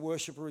next thing a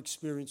worshipper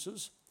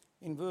experiences,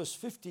 in verse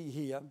 50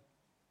 here,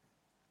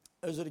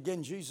 is that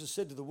again Jesus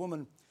said to the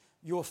woman,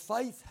 your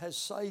faith has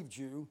saved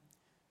you,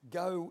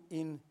 go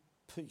in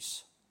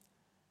peace.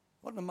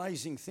 What an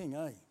amazing thing,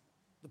 eh?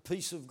 The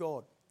peace of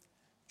God.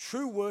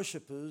 True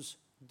worshippers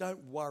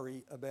don't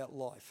worry about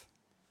life.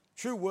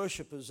 True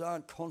worshippers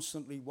aren't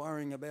constantly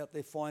worrying about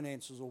their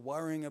finances or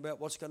worrying about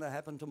what's going to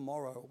happen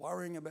tomorrow or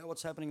worrying about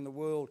what's happening in the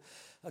world.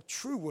 A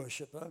true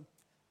worshipper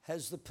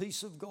has the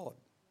peace of God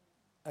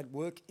at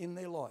work in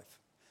their life.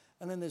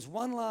 And then there's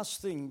one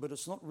last thing, but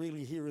it's not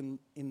really here in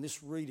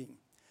this reading.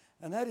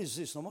 And that is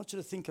this, and I want you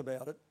to think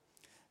about it,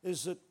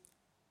 is that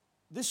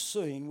this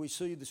scene, we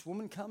see this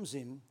woman comes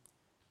in,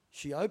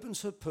 she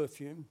opens her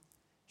perfume,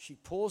 she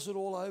pours it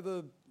all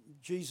over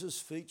Jesus'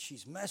 feet,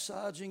 she's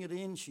massaging it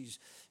in, she's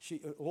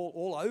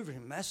all over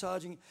him,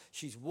 massaging,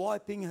 she's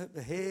wiping her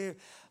hair.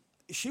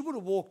 She would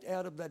have walked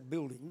out of that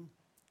building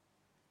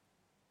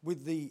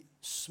with the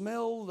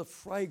smell, the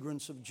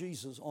fragrance of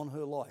Jesus on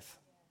her life.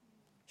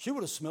 She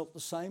would have smelt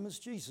the same as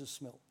Jesus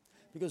smelt,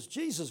 because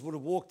Jesus would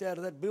have walked out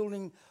of that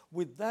building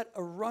with that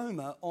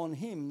aroma on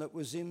him that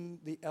was in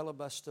the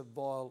alabaster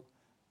vial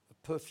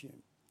of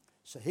perfume.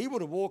 So he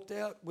would have walked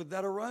out with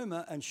that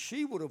aroma, and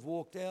she would have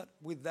walked out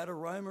with that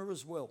aroma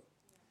as well.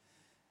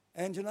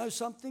 And you know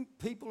something?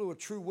 People who are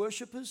true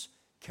worshippers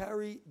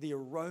carry the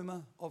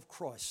aroma of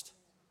Christ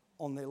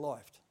on their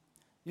life.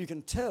 You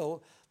can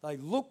tell they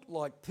look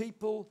like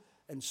people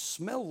and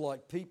smell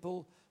like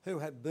people who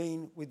have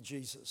been with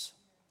Jesus.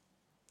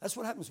 That's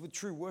what happens with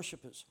true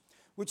worshippers,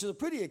 which is a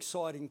pretty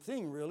exciting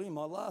thing, really.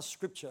 My last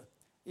scripture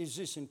is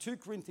this in 2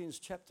 Corinthians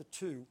chapter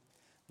 2,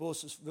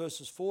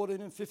 verses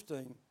 14 and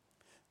 15.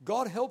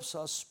 God helps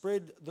us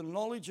spread the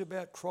knowledge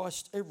about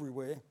Christ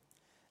everywhere,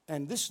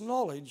 and this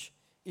knowledge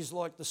is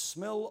like the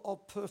smell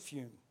of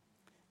perfume.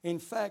 In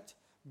fact,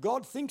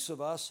 God thinks of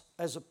us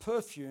as a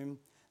perfume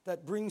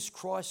that brings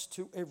Christ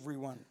to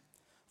everyone.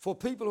 For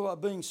people who are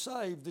being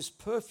saved, this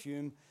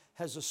perfume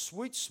has a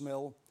sweet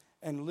smell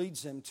and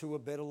leads them to a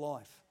better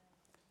life.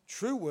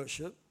 True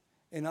worship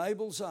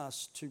enables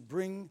us to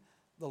bring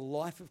the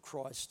life of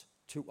Christ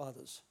to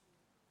others.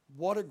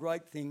 What a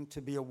great thing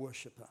to be a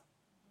worshipper.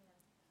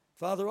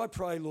 Father, I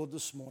pray, Lord,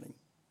 this morning,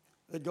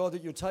 that God,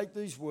 that you take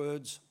these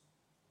words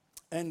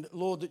and,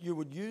 Lord, that you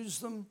would use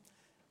them,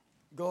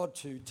 God,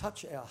 to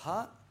touch our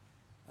heart.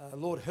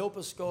 Lord, help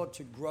us, God,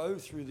 to grow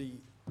through the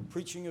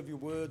preaching of your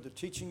word, the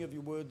teaching of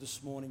your word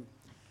this morning.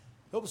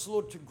 Help us,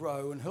 Lord, to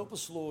grow, and help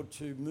us, Lord,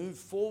 to move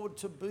forward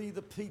to be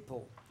the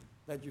people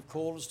that you've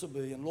called us to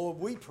be. And Lord,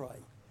 we pray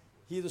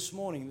here this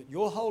morning that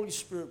your Holy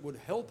Spirit would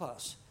help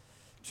us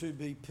to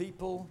be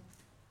people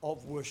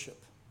of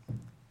worship.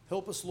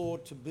 Help us,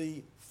 Lord, to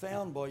be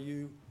found by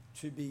you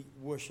to be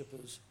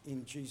worshippers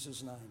in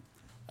Jesus' name.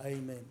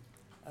 Amen.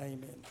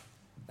 Amen.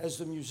 As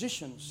the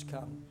musicians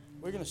come,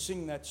 we're going to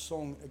sing that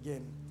song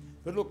again.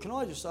 But look, can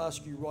I just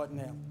ask you right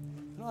now,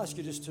 can I ask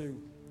you just to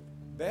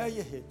bow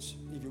your heads,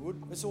 if you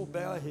would? Let's all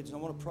bow our heads, and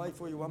I want to pray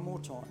for you one more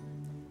time,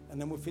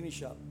 and then we'll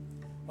finish up.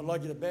 I'd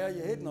like you to bow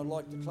your head, and I'd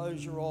like to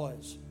close your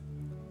eyes.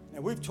 Now,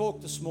 we've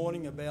talked this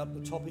morning about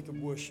the topic of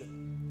worship.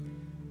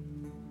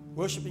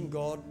 Worshipping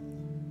God,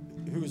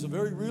 who is a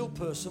very real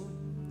person,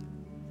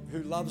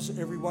 who loves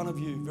every one of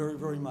you very,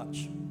 very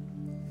much.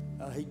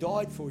 He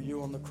died for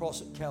you on the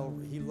cross at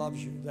Calvary. He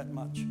loves you that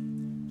much.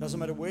 Doesn't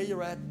matter where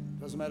you're at,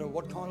 doesn't matter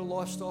what kind of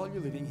lifestyle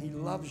you're living, he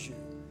loves you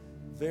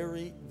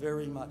very,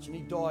 very much. And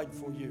he died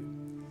for you.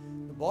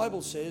 The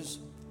Bible says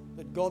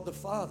that God the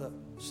Father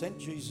sent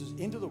Jesus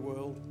into the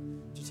world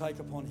to take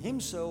upon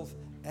himself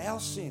our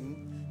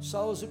sin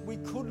so as that we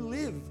could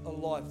live a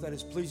life that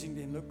is pleasing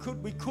to him, that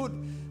we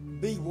could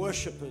be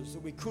worshippers,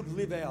 that we could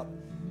live out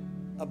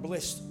a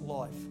blessed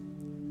life.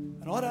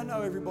 And I don't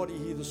know everybody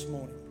here this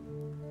morning,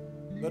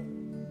 but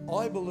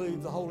I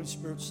believe the Holy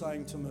Spirit's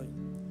saying to me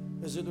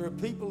is that there are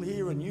people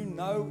here, and you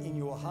know in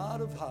your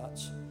heart of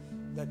hearts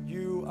that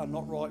you are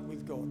not right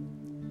with God,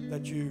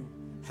 that you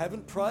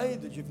haven't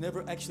prayed, that you've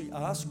never actually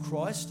asked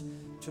Christ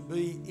to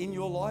be in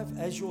your life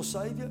as your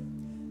Saviour,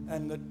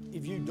 and that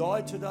if you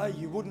died today,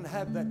 you wouldn't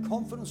have that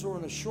confidence or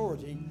an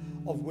assurity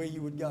of where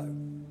you would go.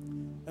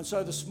 And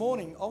so this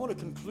morning, I want to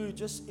conclude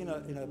just in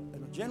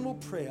a general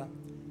prayer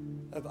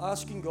of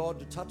asking God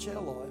to touch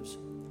our lives.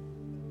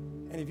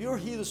 And if you're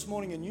here this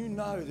morning and you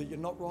know that you're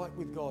not right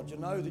with God, you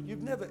know that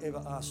you've never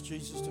ever asked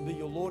Jesus to be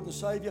your Lord and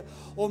Saviour,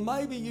 or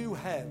maybe you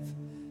have,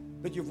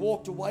 but you've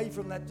walked away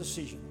from that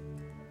decision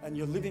and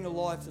you're living a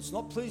life that's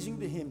not pleasing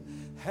to him,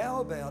 how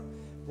about,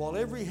 while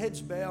every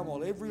head's bowed,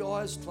 while every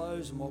eye's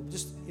closed, and while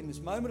just in this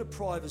moment of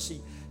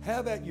privacy, how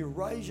about you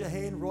raise your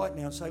hand right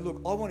now and say,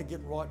 look, I want to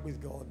get right with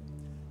God.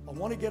 I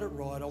want to get it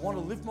right. I want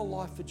to live my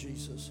life for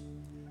Jesus.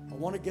 I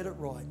want to get it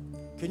right.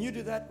 Can you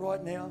do that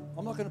right now?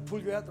 I'm not going to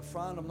pull you out the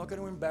front. I'm not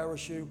going to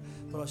embarrass you,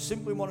 but I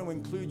simply want to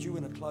include you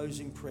in a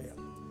closing prayer.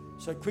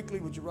 So quickly,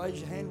 would you raise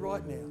your hand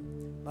right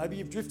now? Maybe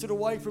you've drifted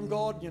away from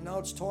God and you know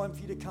it's time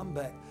for you to come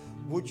back.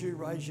 Would you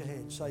raise your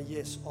hand? Say,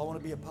 yes, I want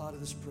to be a part of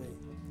this prayer.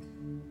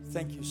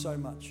 Thank you so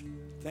much.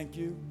 Thank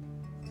you.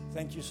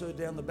 Thank you, sir,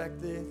 down the back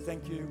there.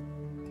 Thank you.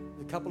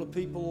 A couple of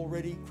people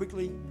already.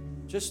 Quickly,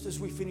 just as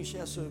we finish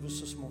our service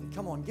this morning,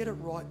 come on, get it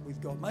right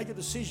with God. Make a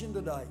decision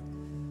today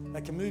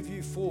that can move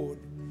you forward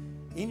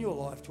in your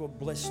life to a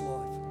blessed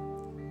life.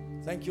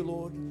 Thank you,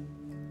 Lord.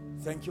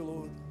 Thank you,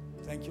 Lord.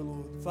 Thank you,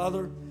 Lord.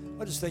 Father,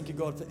 I just thank you,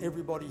 God, for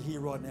everybody here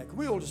right now. Can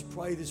we all just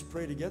pray this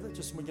prayer together,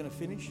 just we're going to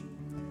finish?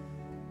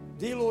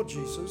 Dear Lord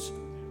Jesus,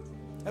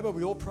 how about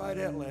we all pray it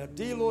out loud?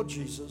 Dear Lord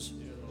Jesus,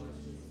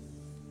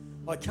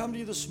 I come to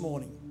you this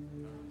morning,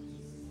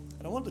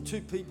 and I want the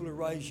two people who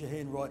raise your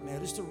hand right now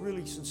just to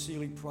really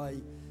sincerely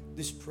pray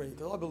this prayer,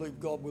 because I believe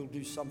God will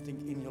do something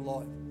in your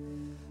life.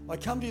 I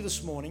come to you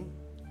this morning,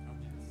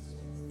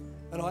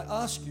 and I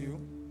ask you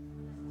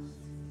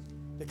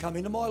to come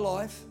into my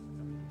life,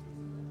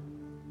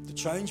 to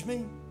change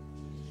me,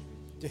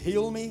 to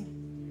heal me,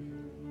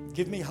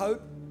 give me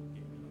hope,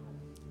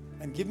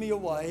 and give me a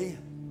way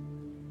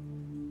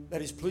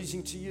that is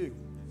pleasing to you.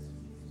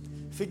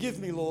 Forgive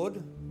me,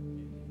 Lord,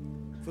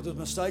 for the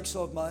mistakes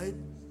I've made.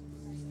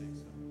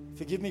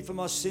 Forgive me for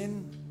my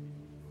sin.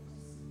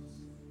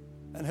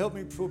 and help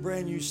me for a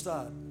brand new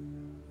start.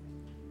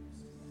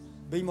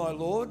 Be my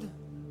Lord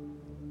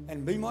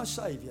and be my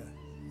Saviour.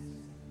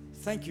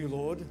 Thank you,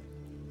 Lord,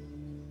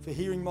 for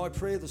hearing my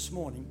prayer this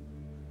morning.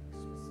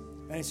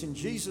 And it's in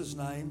Jesus'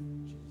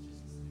 name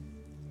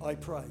I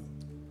pray.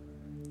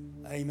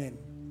 Amen.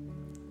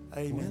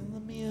 Amen. When the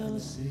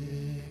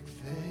music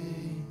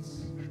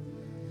fades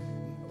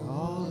and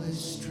all is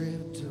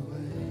stripped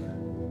away,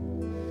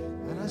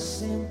 and I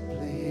simply